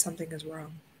 that something is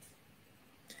wrong.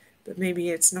 But maybe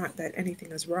it's not that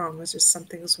anything is wrong, it's just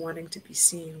something is wanting to be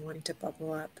seen, wanting to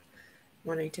bubble up,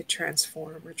 wanting to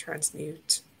transform or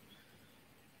transmute.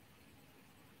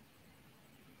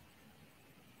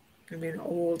 I mean,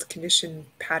 old conditioned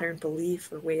pattern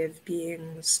belief or way of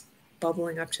being was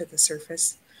bubbling up to the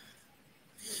surface.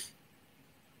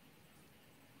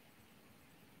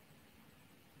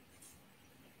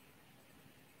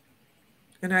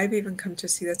 And I've even come to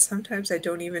see that sometimes I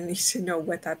don't even need to know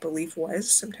what that belief was.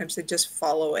 Sometimes it just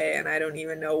fall away and I don't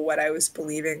even know what I was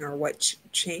believing or what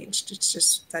changed. It's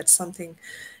just that something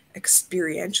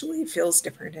experientially feels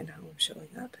different in how I'm showing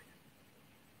up.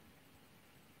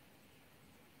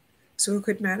 So it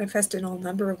could manifest in a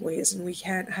number of ways, and we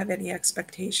can't have any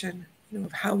expectation,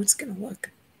 of how it's going to look.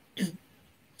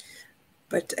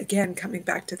 But again, coming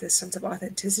back to this sense of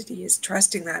authenticity is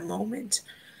trusting that moment,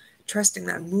 trusting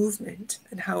that movement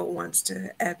and how it wants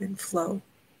to ebb and flow.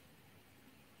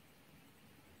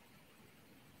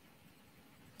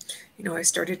 I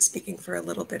started speaking for a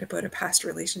little bit about a past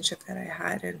relationship that I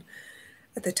had, and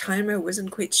at the time I wasn't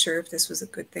quite sure if this was a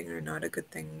good thing or not a good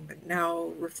thing, but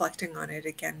now reflecting on it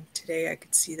again today, I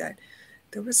could see that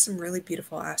there was some really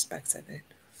beautiful aspects of it.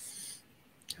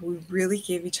 We really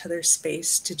gave each other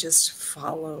space to just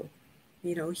follow.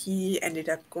 He ended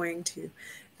up going to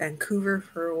Vancouver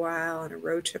for a while on a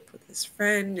road trip with his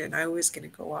friend, and I was going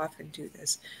to go off and do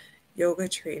this yoga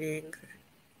training.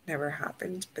 Never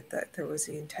happened, but that there was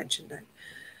the intention that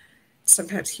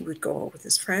sometimes he would go out with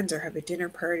his friends or have a dinner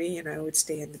party, and I would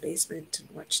stay in the basement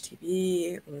and watch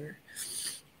TV or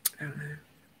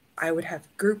I would have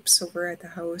groups over at the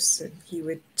house, and he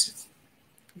would,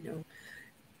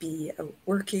 be out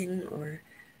working, or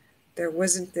there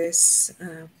wasn't this.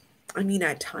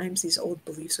 At times these old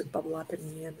beliefs would bubble up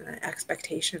in me, and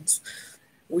expectations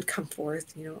would come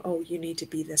forth. Oh, you need to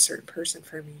be this certain person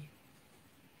for me,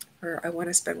 or I want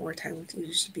to spend more time with you.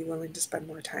 You should be willing to spend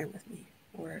more time with me,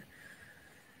 or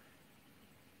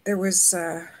there was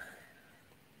a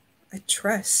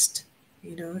trust,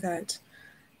 that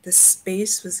the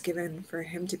space was given for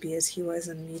him to be as he was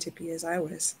and me to be as I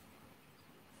was.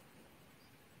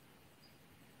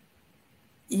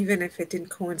 Even if it didn't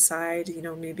coincide,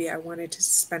 maybe I wanted to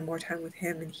spend more time with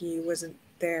him and he wasn't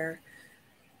there.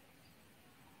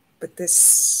 But this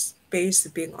space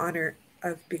of being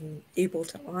able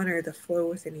to honor the flow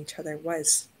within each other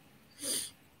was.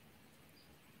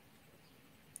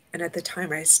 And at the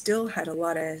time, I still had a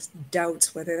lot of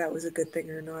doubts whether that was a good thing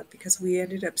or not, because we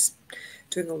ended up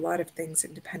doing a lot of things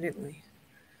independently.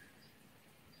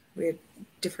 We had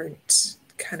different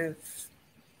kind of,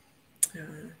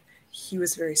 he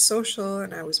was very social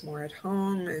and I was more at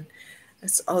home, and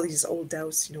it's all these old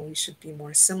doubts, we should be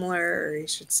more similar, or he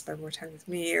should spend more time with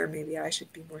me, or maybe I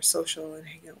should be more social and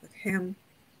hang out with him.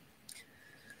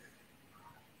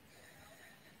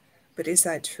 But is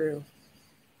that true?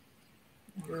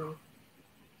 No.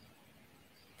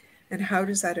 And how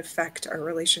does that affect our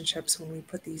relationships when we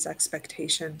put these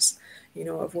expectations,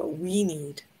 of what we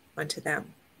need onto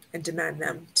them and demand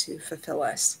them to fulfill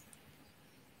us?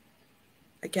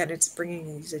 Again, it's bringing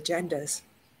these agendas.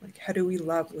 Like, how do we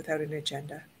love without an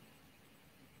agenda?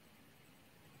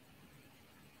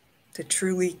 To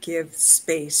truly give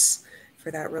space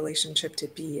for that relationship to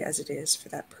be as it is, for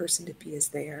that person to be as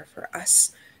they are, for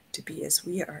us to be as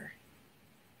we are.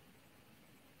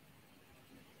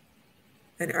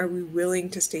 And are we willing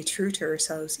to stay true to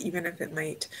ourselves, even if it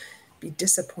might be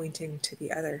disappointing to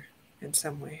the other in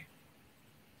some way?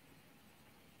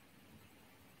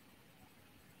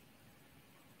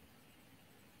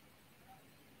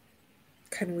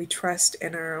 Can we trust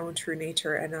in our own true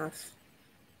nature enough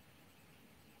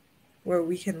where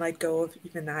we can let go of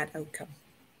even that outcome?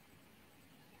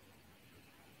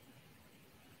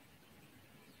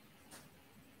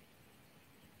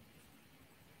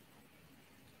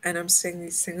 And I'm saying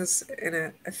these things in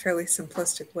a fairly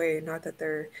simplistic way, not that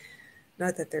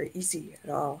they're easy at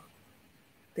all.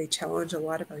 They challenge a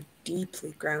lot of our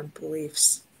deeply grounded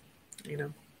beliefs,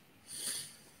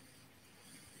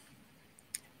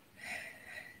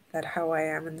 that how I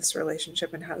am in this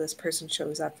relationship and how this person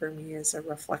shows up for me is a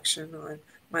reflection on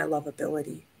my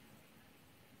lovability,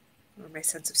 or my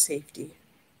sense of safety,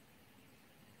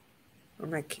 or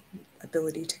my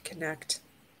ability to connect.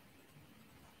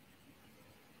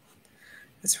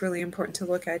 It's really important to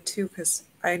look at too, because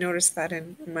I noticed that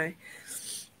in my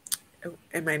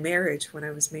marriage, when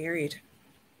I was married,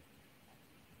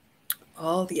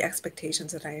 all the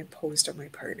expectations that I imposed on my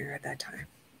partner at that time.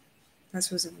 This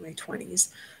was in my 20s.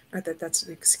 Not that that's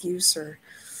an excuse or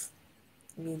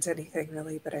means anything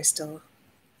really, but I still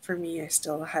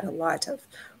had a lot of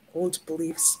old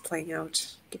beliefs playing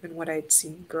out, given what I'd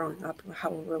seen growing up, and how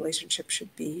a relationship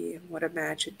should be, and what a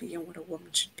man should be, and what a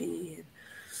woman should be, and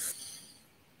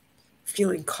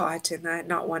feeling caught in that,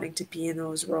 not wanting to be in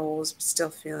those roles, but still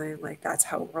feeling like that's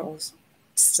how roles,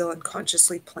 still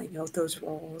unconsciously playing out those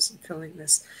roles, and feeling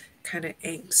this kind of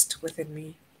angst within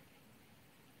me.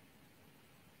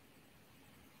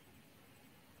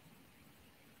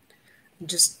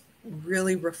 Just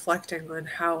really reflecting on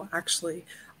how actually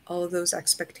all of those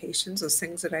expectations, those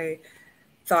things that I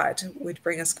thought would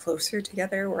bring us closer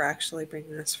together, were actually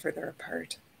bringing us further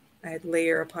apart. I had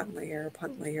layer upon layer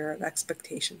upon layer of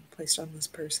expectation placed on this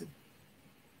person.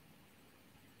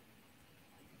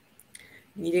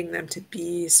 Needing them to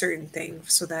be certain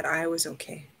things so that I was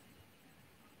okay.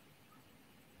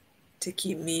 To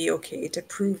keep me okay, to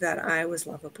prove that I was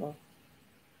lovable.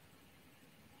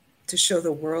 To show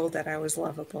the world that I was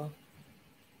lovable.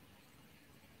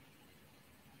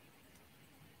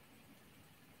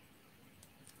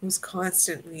 I was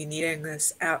constantly needing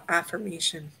this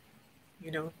affirmation,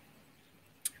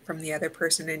 from the other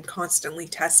person, and constantly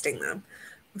testing them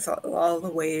with all the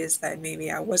ways that maybe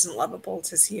I wasn't lovable,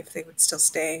 to see if they would still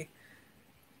stay,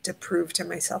 to prove to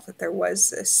myself that there was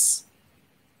this,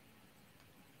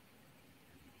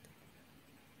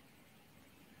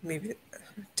 maybe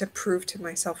to prove to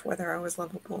myself whether I was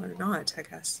lovable or not, I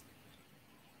guess.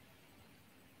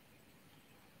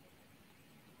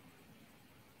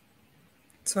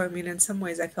 So, in some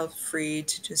ways I felt free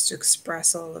to just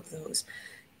express all of those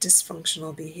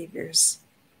dysfunctional behaviors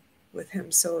with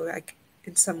him. So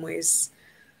in some ways,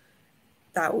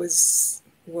 that was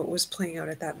what was playing out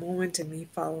at that moment and me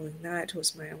following that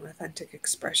was my own authentic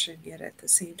expression, yet at the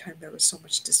same time there was so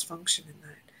much dysfunction in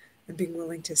that, and being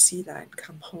willing to see that and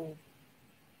come home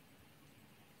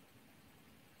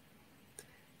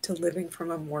to living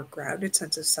from a more grounded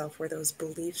sense of self where those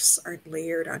beliefs aren't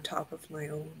layered on top of my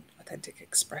own authentic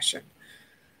expression.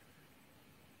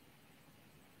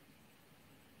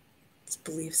 It's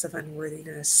beliefs of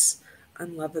unworthiness,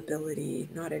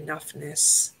 unlovability, not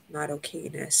enoughness, not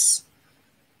okayness.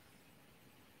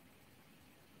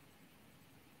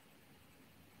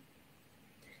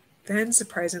 Then,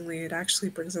 surprisingly, it actually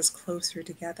brings us closer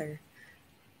together.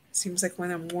 It seems like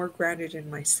when I'm more grounded in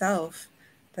myself,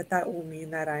 that will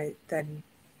mean that I then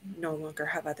no longer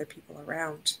have other people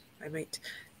around.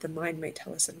 The mind might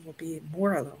tell us that we'll be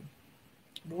more alone,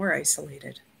 more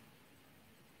isolated.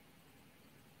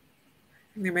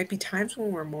 And there might be times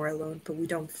when we're more alone, but we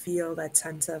don't feel that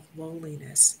sense of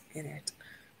loneliness in it.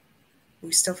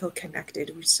 We still feel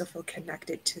connected. We still feel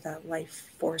connected to that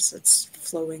life force that's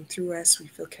flowing through us. We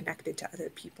feel connected to other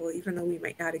people, even though we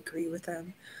might not agree with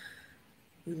them.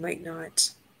 We might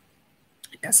not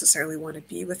necessarily want to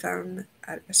be with them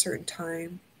at a certain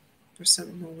time or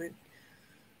some moment.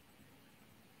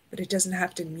 But it doesn't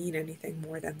have to mean anything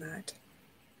more than that.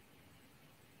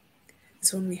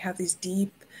 So when we have these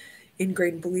deep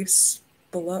ingrained beliefs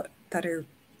below that are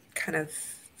kind of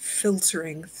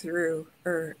filtering through,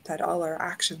 or that all our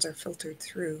actions are filtered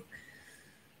through,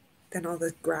 then all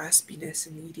the graspiness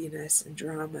and neediness and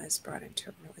drama is brought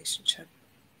into a relationship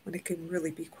when it can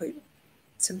really be quite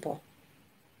simple.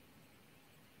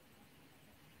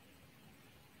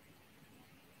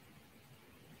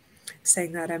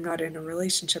 Saying that I'm not in a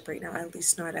relationship right now, at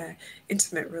least not an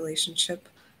intimate relationship,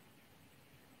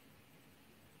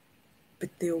 but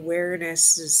the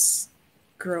awareness is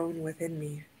grown within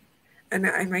me. And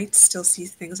I might still see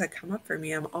things that come up for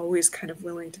me. I'm always kind of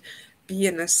willing to be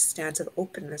in this stance of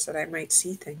openness that I might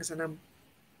see things, and I'm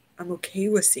okay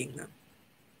with seeing them.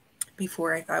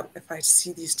 Before, I thought if I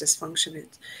see these dysfunction,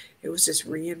 it was just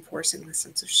reinforcing the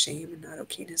sense of shame and not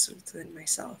okayness within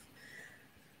myself.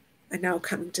 And now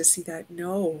coming to see that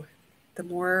no, the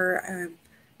more,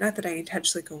 not that I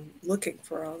intentionally go looking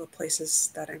for all the places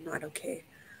that I'm not okay,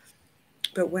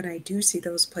 but when I do see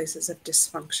those places of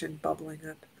dysfunction bubbling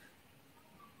up,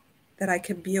 that I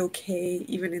can be okay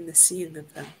even in the seeing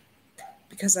of them.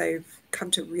 Because I've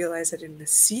come to realize that in the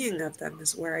seeing of them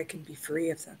is where I can be free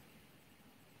of them.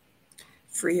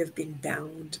 Free of being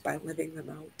bound by living them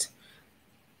out.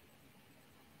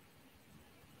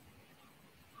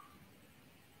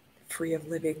 Free of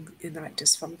living in that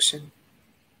dysfunction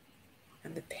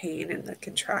and the pain and the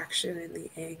contraction and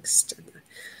the angst and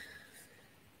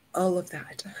all of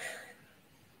that.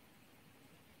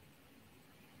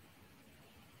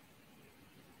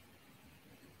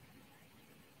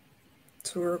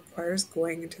 So it requires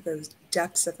going into those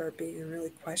depths of our being and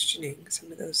really questioning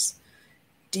some of those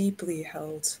deeply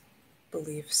held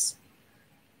beliefs.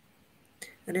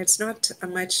 And it's not a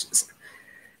much,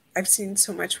 I've seen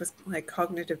so much with like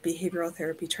cognitive behavioral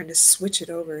therapy trying to switch it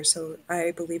over. So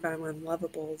I believe I'm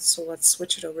unlovable, so let's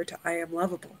switch it over to I am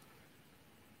lovable.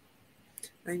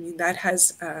 I mean, that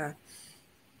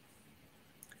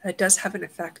does have an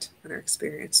effect on our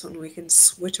experience when we can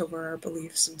switch over our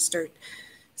beliefs and start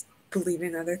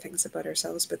believing other things about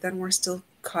ourselves, but then we're still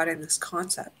caught in this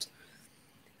concept.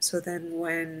 So then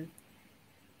when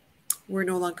we're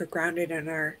no longer grounded in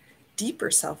our deeper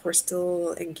self, we're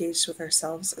still engaged with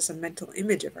ourselves as a mental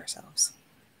image of ourselves.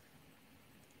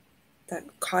 That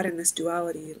caught in this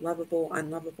duality, lovable,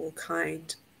 unlovable,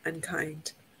 kind,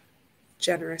 unkind,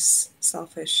 generous,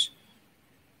 selfish.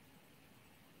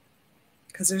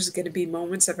 Because there's going to be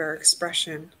moments of our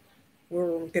expression where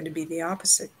we're going to be the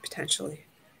opposite potentially.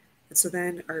 And so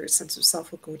then our sense of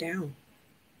self will go down.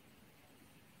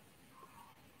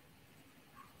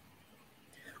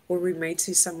 Or we might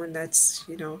see someone that's,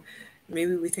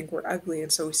 maybe we think we're ugly,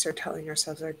 and so we start telling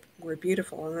ourselves like we're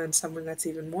beautiful. And then someone that's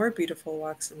even more beautiful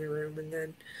walks in the room, and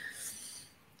then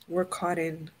we're caught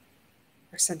in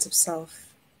our sense of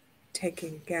self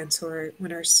taking again. So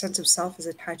when our sense of self is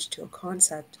attached to a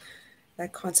concept,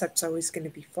 that concept's always going to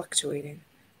be fluctuating.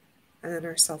 And then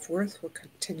our self-worth will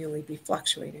continually be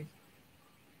fluctuating.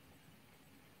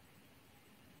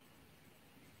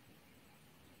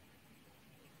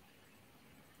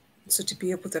 So to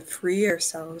be able to free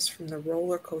ourselves from the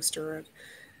roller coaster of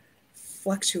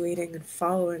fluctuating and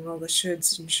following all the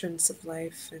shoulds and shouldn'ts of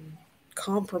life and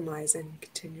compromising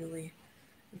continually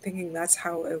and thinking that's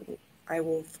how I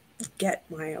will get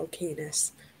my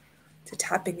okayness, to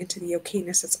tapping into the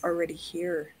okayness that's already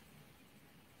here.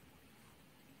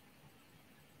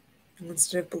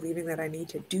 Instead of believing that I need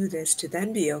to do this to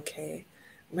then be okay,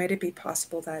 might it be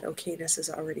possible that okayness is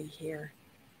already here?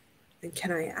 And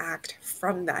can I act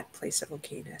from that place of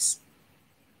okayness?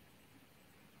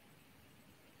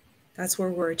 That's where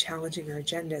we're challenging our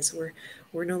agendas.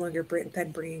 We're no longer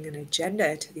then bringing an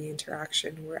agenda to the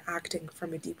interaction. We're acting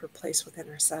from a deeper place within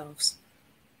ourselves,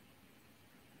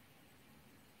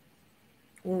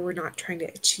 where we're not trying to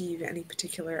achieve any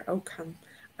particular outcome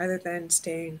other than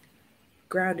staying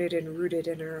grounded and rooted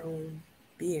in our own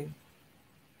being,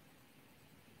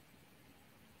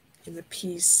 in the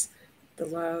peace, the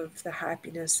love, the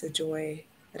happiness, the joy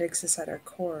that exists at our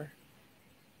core.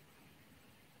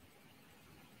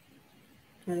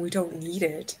 When we don't need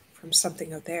it from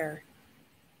something out there,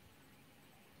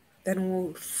 then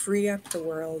we'll free up the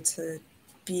world to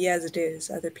be as it is,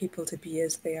 other people to be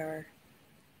as they are.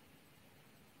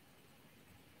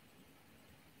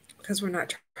 Because we're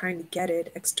not trying to get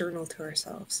it external to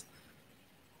ourselves.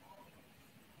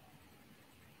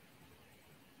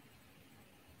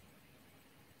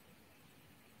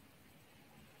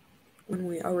 When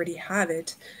we already have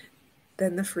it,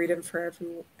 then the freedom for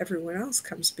everyone else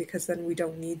comes, because then we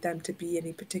don't need them to be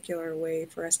any particular way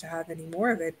for us to have any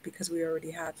more of it, because we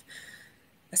already have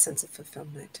a sense of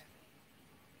fulfillment.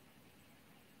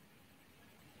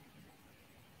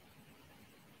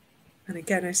 And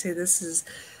again, I say this is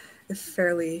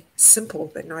fairly simple,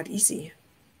 but not easy.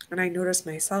 And I notice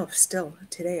myself still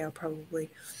today,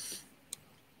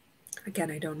 again,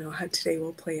 I don't know how today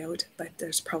will play out, but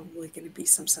there's probably going to be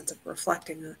some sense of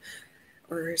reflecting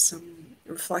or some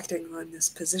reflecting on this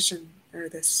position or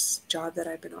this job that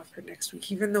I've been offered next week,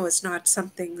 even though it's not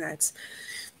something that's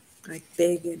like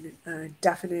big and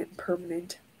definite and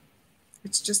permanent.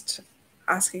 It's just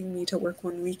asking me to work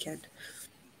one weekend.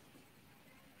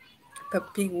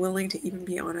 But being willing to even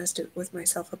be honest with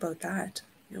myself about that.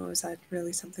 Is that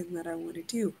really something that I want to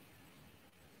do?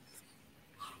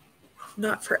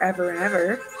 Not forever and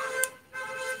ever.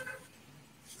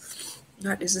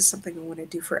 Not is this something I want to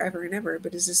do forever and ever,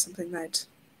 but is this something that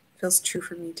feels true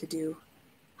for me to do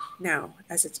now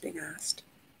as it's being asked?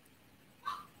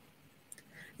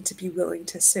 And to be willing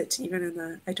to sit even in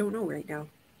the I don't know right now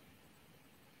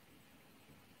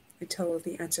until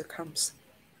the answer comes.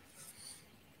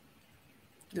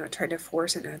 Not trying to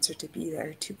force an answer to be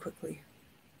there too quickly.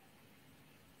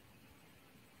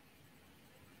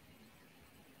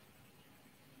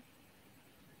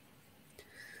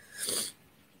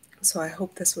 So I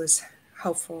hope this was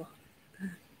helpful.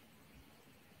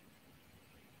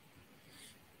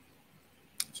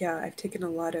 Yeah, I've taken a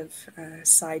lot of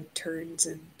side turns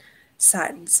and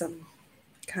sat in some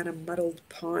kind of muddled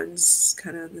ponds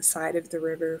kind of on the side of the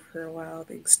river for a while,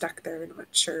 being stuck there, not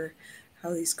sure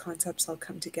how these concepts all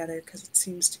come together, because it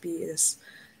seems to be this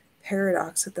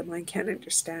paradox that the mind can't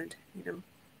understand.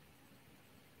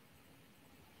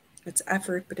 It's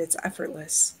effort, but it's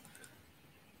effortless.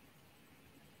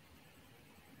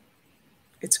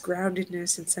 It's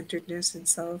groundedness and centeredness in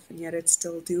self, and yet it's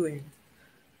still doing.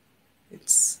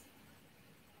 It's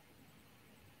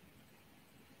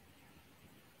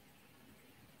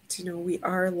we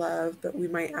are love, but we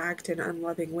might act in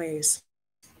unloving ways,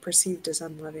 perceived as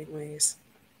unloving ways.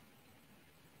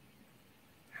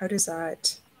 How does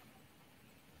that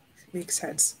make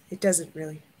sense? It doesn't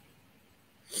really.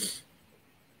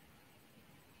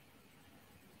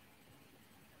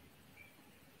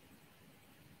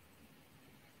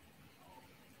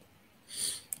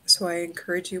 So I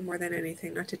encourage you more than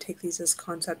anything not to take these as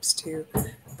concepts to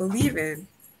believe in,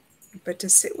 but to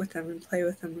sit with them and play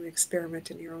with them and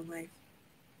experiment in your own life.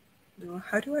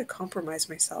 How do I compromise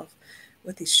myself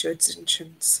with these shoulds and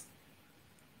shouldn'ts?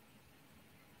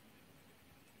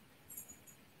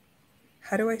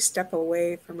 How do I step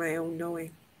away from my own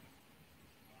knowing?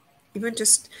 Even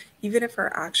if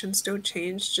our actions don't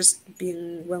change, just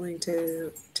being willing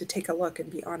to take a look and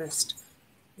be honest.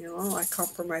 I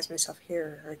compromise myself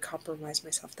here, or I compromise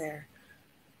myself there,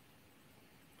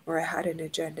 or I had an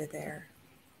agenda there,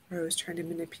 or I was trying to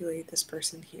manipulate this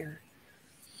person here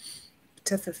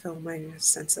to fulfill my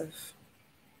sense of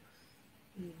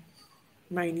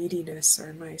my neediness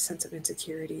or my sense of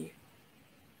insecurity.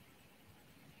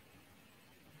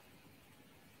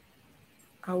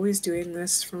 Always doing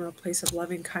this from a place of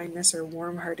loving kindness or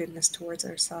warm-heartedness towards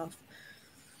ourselves.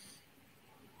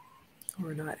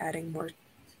 We're not adding more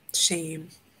shame,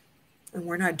 and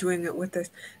we're not doing it with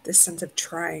this sense of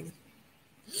trying,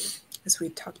 as we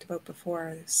talked about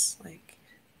before, this like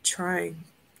trying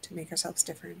to make ourselves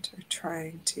different or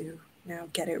trying to now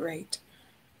get it right.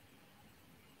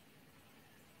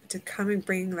 To come and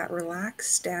bring that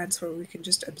relaxed stance where we can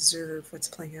just observe what's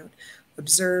playing out.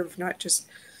 Observe not just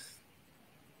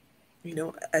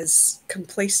as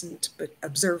complacent, but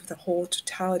observe the whole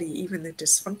totality, even the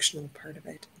dysfunctional part of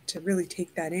it, to really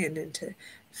take that in and to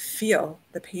feel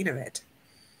the pain of it,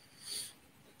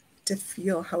 to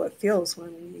feel how it feels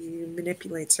when we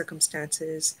manipulate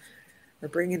circumstances or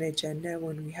bring an agenda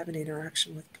when we have an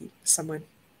interaction with someone.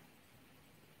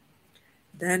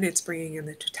 Then it's bringing in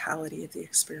the totality of the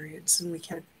experience, and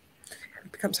it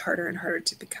becomes harder and harder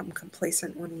to become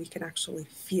complacent when we can actually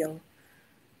feel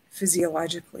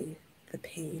physiologically the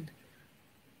pain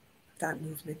of that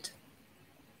movement.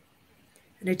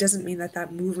 And it doesn't mean that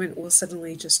that movement will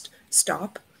suddenly just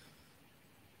stop.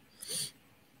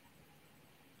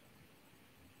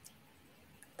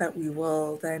 That we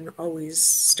will then always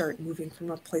start moving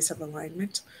from a place of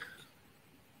alignment.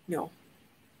 No.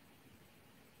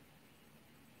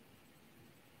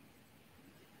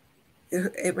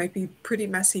 It might be pretty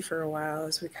messy for a while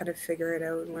as we kind of figure it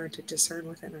out and learn to discern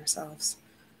within ourselves.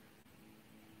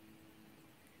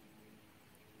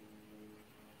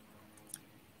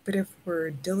 But if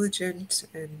we're diligent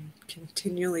and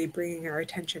continually bringing our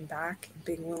attention back and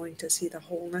being willing to see the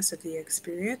wholeness of the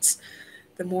experience,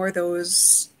 the more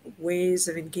those ways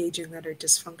of engaging that are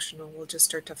dysfunctional will just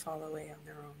start to fall away on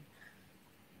their own.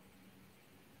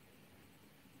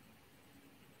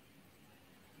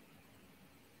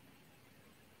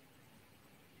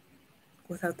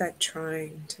 Without that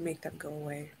trying to make them go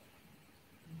away.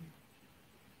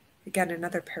 Again,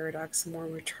 another paradox: the more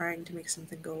we're trying to make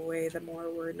something go away, the more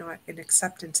we're not in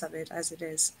acceptance of it as it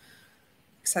is,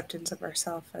 acceptance of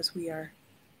ourselves as we are.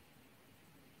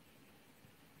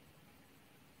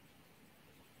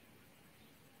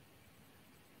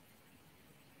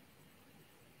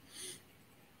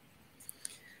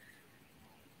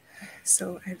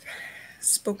 So I've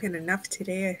spoken enough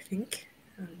today, I think.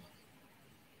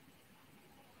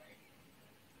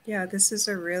 Yeah, this is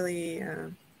a really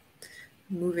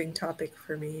moving topic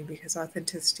for me, because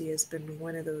authenticity has been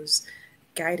one of those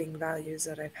guiding values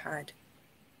that I've had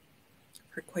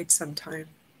for quite some time.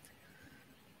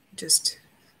 Just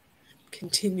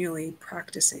continually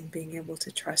practicing being able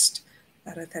to trust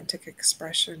that authentic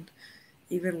expression,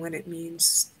 even when it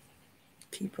means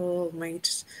people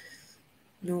might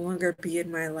no longer be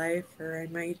in my life, or I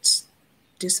might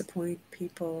disappoint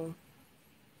people.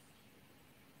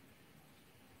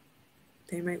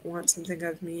 They might want something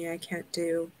of me I can't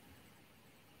do.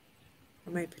 I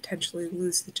might potentially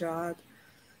lose the job.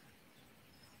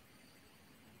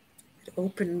 It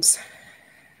opens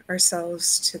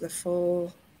ourselves to the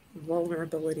full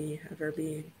vulnerability of our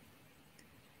being.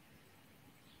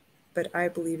 But I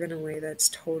believe in a way that's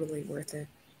totally worth it.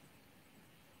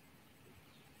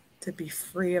 To be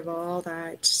free of all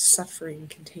that suffering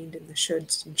contained in the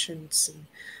shoulds and shouldn'ts, and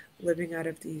living out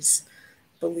of these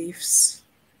beliefs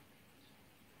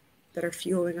that are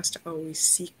fueling us to always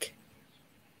seek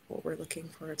what we're looking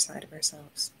for outside of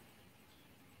ourselves.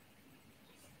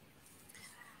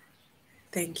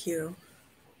 Thank you.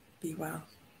 Be well.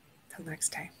 Till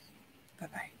next time.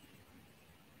 Bye-bye.